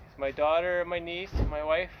 My daughter, my niece, and my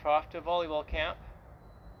wife off to volleyball camp.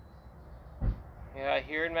 Yeah,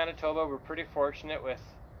 here in Manitoba, we're pretty fortunate with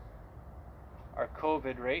our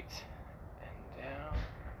COVID rates, and down,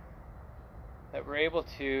 that we're able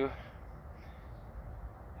to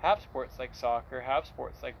have sports like soccer, have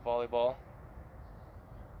sports like volleyball,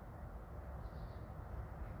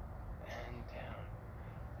 and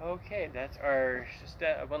down. Okay, that's our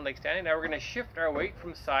one leg standing. Now we're going to shift our weight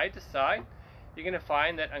from side to side. You're going to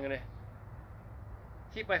find that I'm going to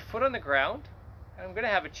keep my foot on the ground. I'm going to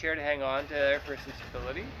have a chair to hang on to there for some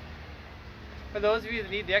stability. For those of you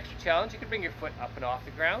that need the extra challenge, you can bring your foot up and off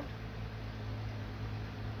the ground.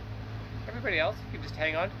 Everybody else, you can just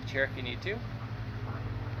hang on to the chair if you need to.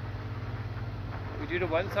 We do to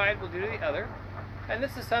one side, we'll do to the other. And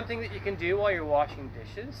this is something that you can do while you're washing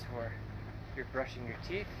dishes or you're brushing your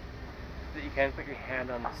teeth. that you can put your hand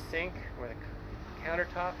on the sink or the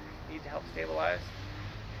countertop if you need to help stabilize.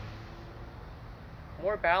 The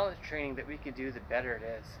more balance training that we can do, the better it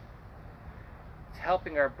is. It's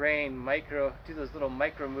helping our brain do those little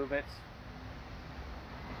micro movements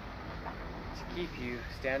to keep you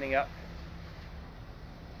standing up,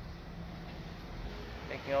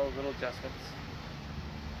 making all those little adjustments.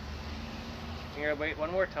 Shifting your weight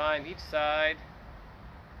one more time, each side.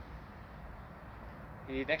 If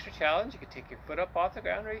you need an extra challenge, you can take your foot up off the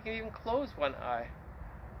ground, or you can even close one eye.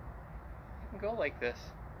 You can go like this.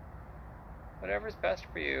 Whatever's best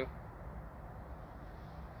for you.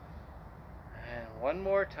 And one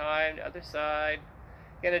more time, the other side.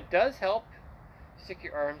 Again, it does help. Stick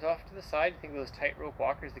your arms off to the side. Think of those tightrope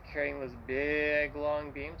walkers that carrying those big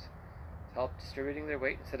long beams. To help distributing their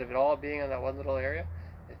weight instead of it all being on that one little area.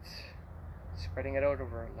 It's spreading it out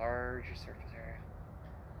over a larger surface area.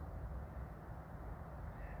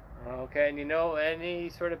 Okay, and you know, any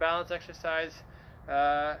sort of balance exercise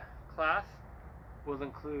class will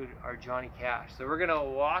include our Johnny Cash. So we're going to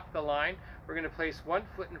walk the line. We're going to place one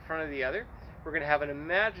foot in front of the other. We're going to have an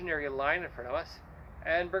imaginary line in front of us,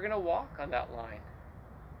 and we're going to walk on that line.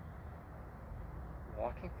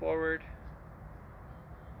 Walking forward.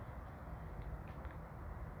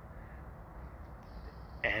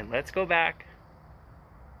 And let's go back.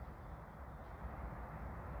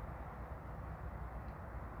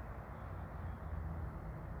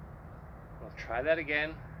 We'll try that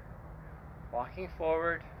again. Walking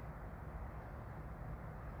forward.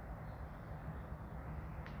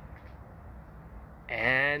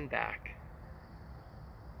 And back.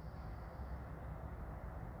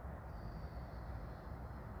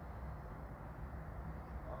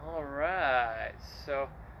 All right, so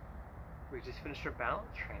we just finished our balance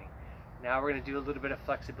training. Now we're going to do a little bit of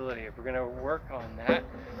flexibility. We're going to work on that.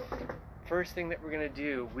 First thing that we're going to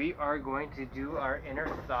do, we are going to do our inner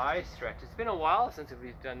thigh stretch. It's been a while since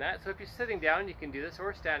we've done that, so if you're sitting down, you can do this,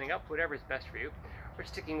 or standing up, whatever's best for you. We're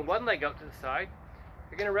sticking one leg out to the side.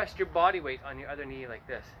 You're going to rest your body weight on your other knee like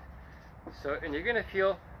this. So, and you're going to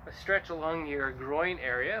feel a stretch along your groin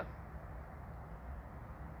area.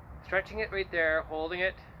 Stretching it right there, holding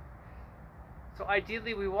it. So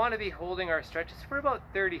ideally, we want to be holding our stretches for about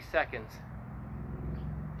 30 seconds.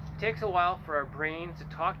 It takes a while for our brains to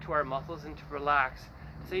talk to our muscles and to relax.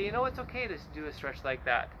 So you know it's okay to do a stretch like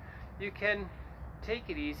that. You can take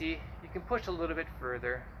it easy. You can push a little bit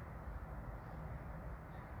further.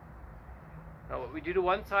 Now what we do to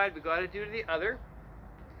one side, we got to do to the other.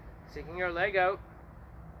 Sticking our leg out.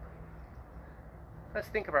 Let's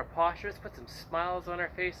think of our posture. Let's put some smiles on our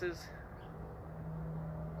faces.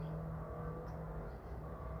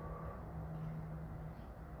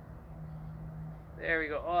 There we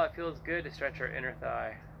go. Oh, it feels good to stretch our inner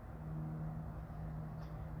thigh.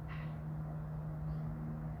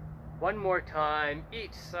 One more time,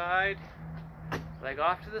 each side. Leg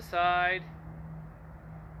off to the side.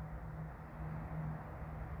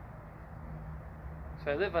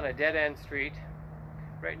 So I live on a dead-end street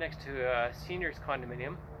right next to a seniors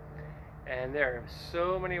condominium, and there are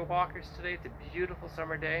so many walkers today. It's a beautiful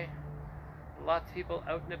summer day. Lots of people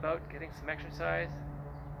out and about getting some exercise.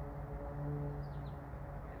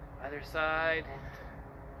 Other side.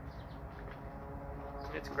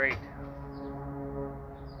 It's great.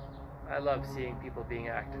 I love seeing people being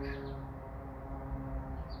active.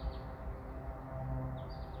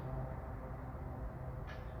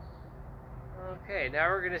 Okay, now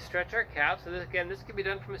we're going to stretch our calves. So this, again, this can be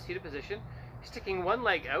done from a seated position. Sticking one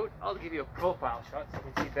leg out. I'll give you a profile shot so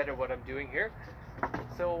you can see better what I'm doing here.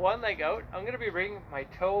 So one leg out. I'm going to be bringing my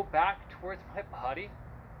toe back towards my body.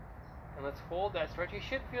 And let's hold that stretch. You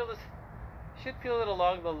should feel this. Should feel it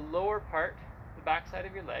along the lower part, the back side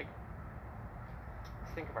of your leg.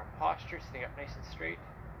 Let's think of our posture, sitting up nice and straight.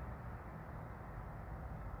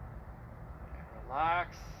 And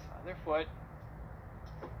relax. Other foot.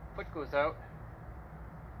 Foot goes out.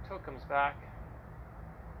 Toe comes back.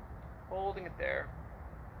 Holding it there.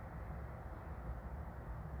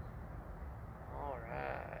 All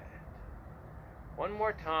right. One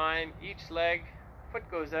more time. Each leg. Foot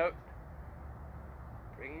goes out.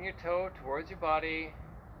 Bringing your toe towards your body.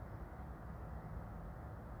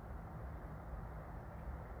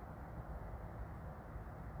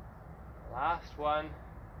 Last one.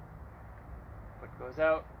 Foot goes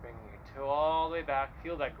out, bringing your toe all the way back.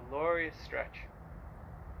 Feel that glorious stretch.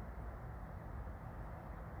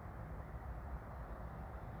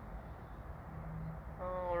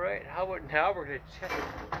 Alright, how about now we're going to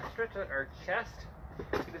stretch out our chest.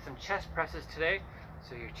 Let's do some chest presses today.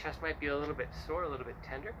 So your chest might be a little bit sore, a little bit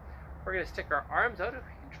tender. We're going to stick our arms out. You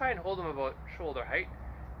can try and hold them about shoulder height.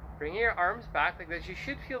 Bringing your arms back like this, you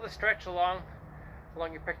should feel the stretch along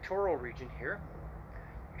your pectoral region here,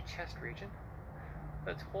 your chest region.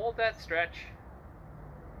 Let's hold that stretch.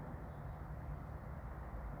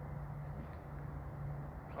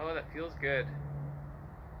 Oh, that feels good.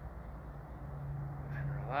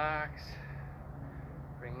 And relax.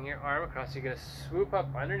 Bringing your arm across. You're going to swoop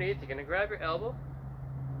up underneath. You're going to grab your elbow.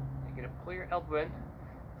 You're going to pull your elbow in.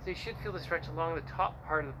 So you should feel the stretch along the top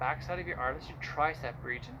part of the back side of your arm. That's your tricep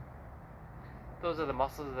region. Those are the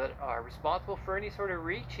muscles that are responsible for any sort of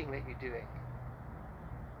reaching that you're doing.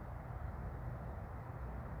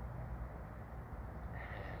 And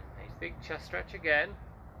nice big chest stretch again.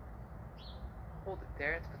 Hold it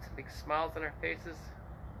there. Let's put some big smiles on our faces.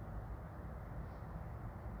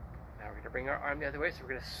 Now we're going to bring our arm the other way. So we're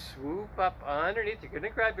going to swoop up underneath. You're going to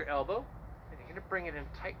grab your elbow and you're going to bring it in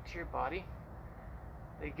tight to your body.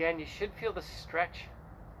 Again, you should feel the stretch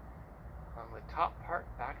on the top part,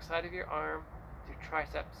 back side of your arm. Your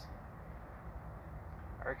triceps,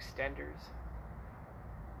 our extenders.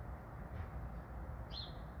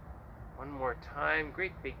 One more time.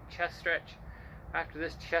 Great big chest stretch. After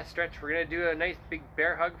this chest stretch, we're going to do a nice big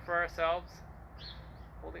bear hug for ourselves.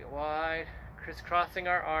 Holding it wide, crisscrossing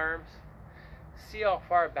our arms. See how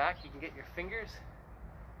far back you can get your fingers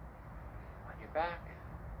on your back.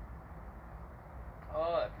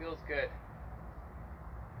 Oh, that feels good.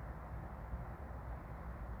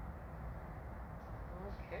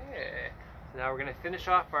 Okay, so now we're going to finish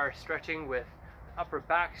off our stretching with upper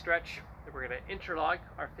back stretch. We're going to interlock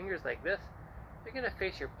our fingers like this. You're going to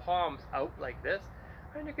face your palms out like this,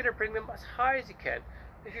 and you're going to bring them as high as you can.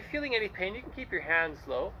 If you're feeling any pain, you can keep your hands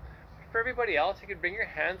low. For everybody else, you can bring your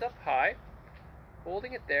hands up high,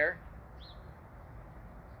 holding it there.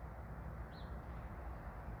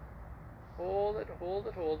 Hold it, hold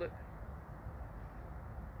it, hold it.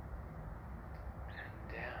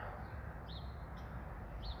 And down.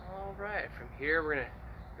 Alright, from here we're going to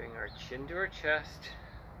bring our chin to our chest.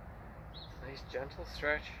 Nice gentle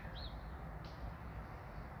stretch.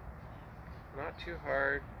 Not too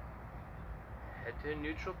hard. Head to a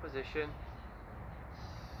neutral position.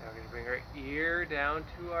 Now we're going to bring our ear down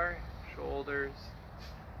to our shoulders.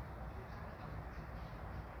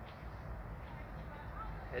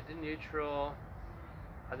 Head to neutral.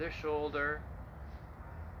 Other shoulder.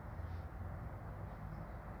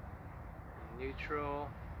 Neutral.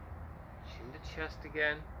 Chin to chest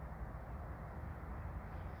again.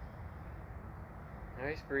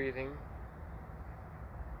 Nice breathing.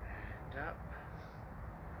 And up.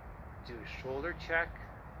 Do a shoulder check.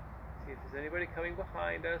 See if there's anybody coming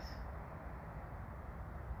behind us.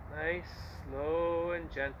 Nice, slow and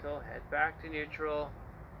gentle. Head back to neutral.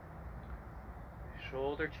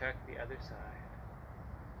 Shoulder check the other side.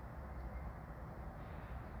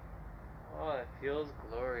 Oh, that feels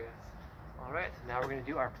glorious. Alright, so now we're going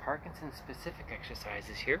to do our Parkinson's specific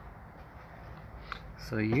exercises here.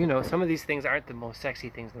 So you know, some of these things aren't the most sexy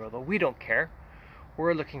things in the world, but we don't care.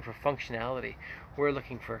 We're looking for functionality. We're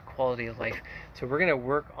looking for quality of life. So we're going to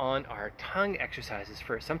work on our tongue exercises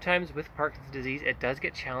first. Sometimes with Parkinson's disease, it does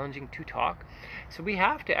get challenging to talk. So we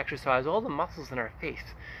have to exercise all the muscles in our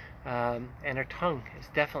face. And our tongue is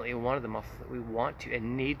definitely one of the muscles that we want to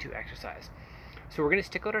and need to exercise. So we're going to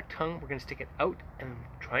stick out our tongue. We're going to stick it out and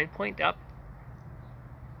try and point up.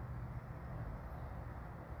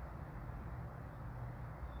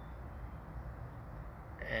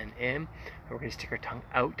 And in. And we're going to stick our tongue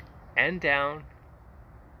out and down.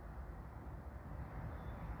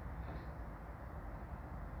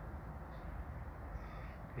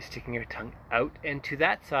 We're sticking our tongue out and to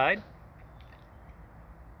that side.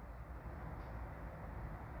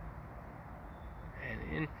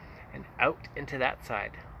 And in and out into that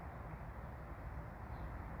side.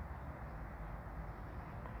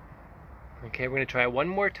 Okay, we're going to try one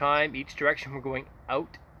more time. Each direction we're going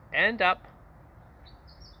out and up.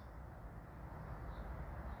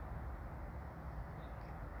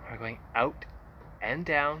 We're going out and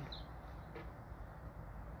down.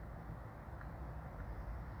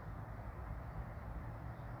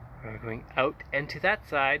 We're going out and to that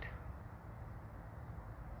side.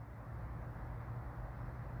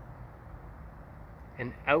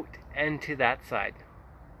 And out and to that side.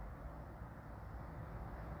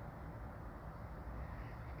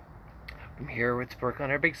 From here, let's work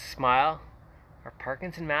on our big smile. Our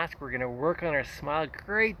Parkinson mask, we're going to work on our smile.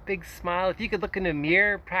 Great big smile. If you could look in the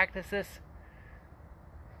mirror, practice this.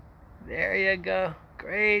 There you go.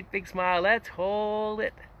 Great big smile. Let's hold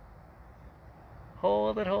it.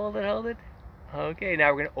 Hold it, hold it, hold it. Okay, now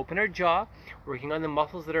we're going to open our jaw, working on the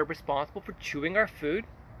muscles that are responsible for chewing our food.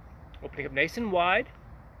 Opening up nice and wide.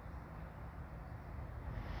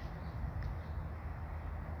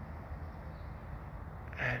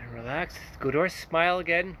 And relax. Let's go to our smile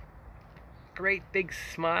again. Great big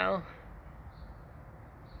smile.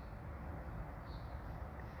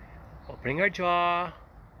 Opening our jaw.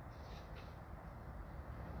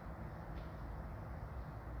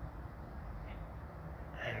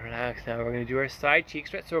 And relax. Now we're going to do our side cheek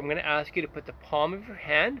stretch. So I'm going to ask you to put the palm of your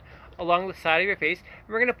hand along the side of your face. And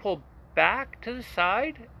we're going to pull back to the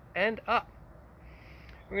side and up.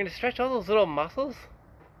 We're going to stretch all those little muscles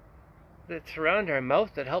that surround our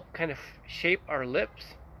mouth that help kind of shape our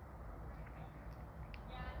lips.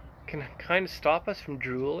 Can kind of stop us from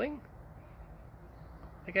drooling.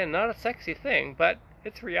 Again, not a sexy thing, but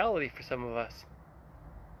it's reality for some of us.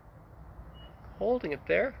 Holding it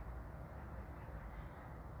there.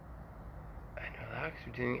 And relax.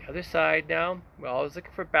 We're doing the other side now. We're always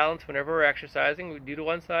looking for balance whenever we're exercising. We do to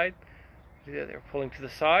one side, do the other. Pulling to the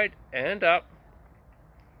side and up.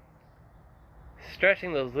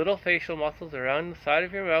 Stretching those little facial muscles around the side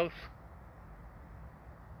of your mouth.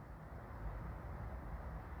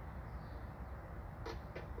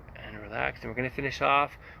 And relax. And we're going to finish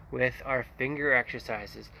off with our finger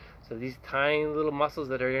exercises. So these tiny little muscles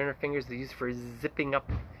that are in our fingers, they're used for zipping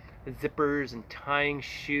up zippers and tying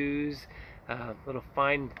shoes, little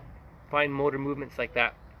fine motor movements like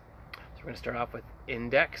that. So we're going to start off with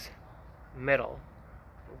index, middle,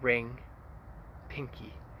 ring,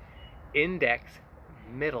 pinky. Index,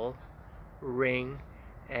 middle, ring,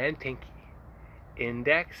 and pinky.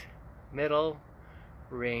 Index, middle,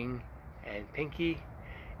 ring, and pinky.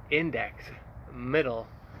 Index, middle,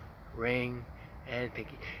 ring, and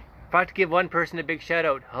pinky. About to give one person a big shout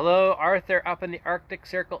out. Hello, Arthur, up in the Arctic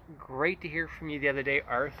Circle. Great to hear from you the other day,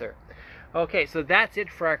 Arthur. Okay, so that's it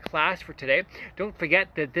for our class for today. Don't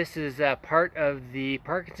forget that this is part of the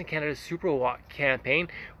Parkinson Canada Super Walk campaign.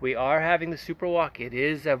 We are having the Super Walk. It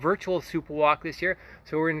is a virtual Super Walk this year,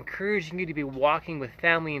 so we're encouraging you to be walking with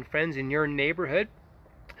family and friends in your neighborhood.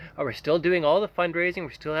 We're still doing all the fundraising.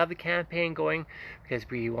 We still have the campaign going because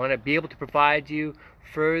we want to be able to provide you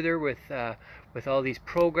further with all these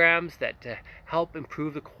programs that help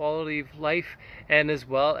improve the quality of life, and as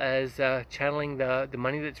well as channeling the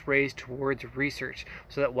money that's raised towards research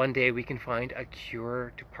so that one day we can find a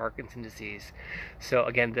cure to Parkinson's disease. So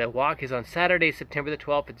again, the walk is on Saturday, September the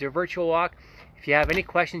 12th. It's a virtual walk. If you have any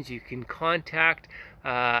questions, you can contact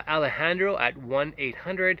Alejandro at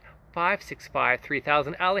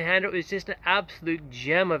 1-800-565-3000. Alejandro is just an absolute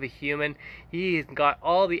gem of a human. He's got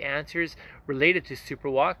all the answers related to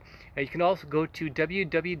Superwalk. You can also go to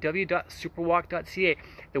www.superwalk.ca.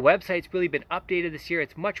 The website's really been updated this year.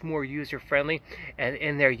 It's much more user-friendly, and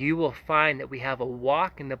in there you will find that we have a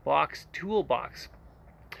Walk in the Box toolbox.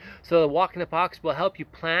 So the Walk in the Box will help you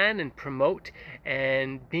plan and promote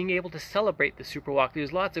and being able to celebrate the Super Walk.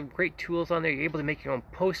 There's lots of great tools on there. You're able to make your own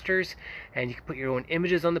posters, and you can put your own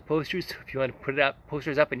images on the posters. So if you want to put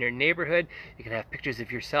posters up in your neighborhood, you can have pictures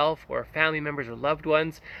of yourself or family members or loved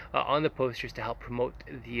ones on the posters to help promote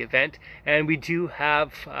the event. And we do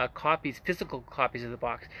have physical copies of the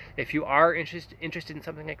box. If you are interested in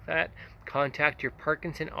something like that, contact your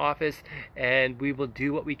Parkinson office and we will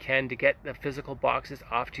do what we can to get the physical boxes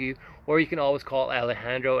off to you, or you can always call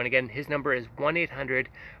Alejandro, and again his number is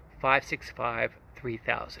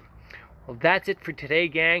 1-800-565-3000. Well, that's it for today,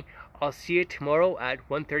 gang. I'll see you tomorrow at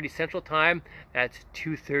 1:30 Central Time. That's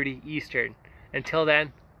 2:30 Eastern. Until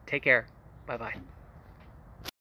then, take care. Bye bye.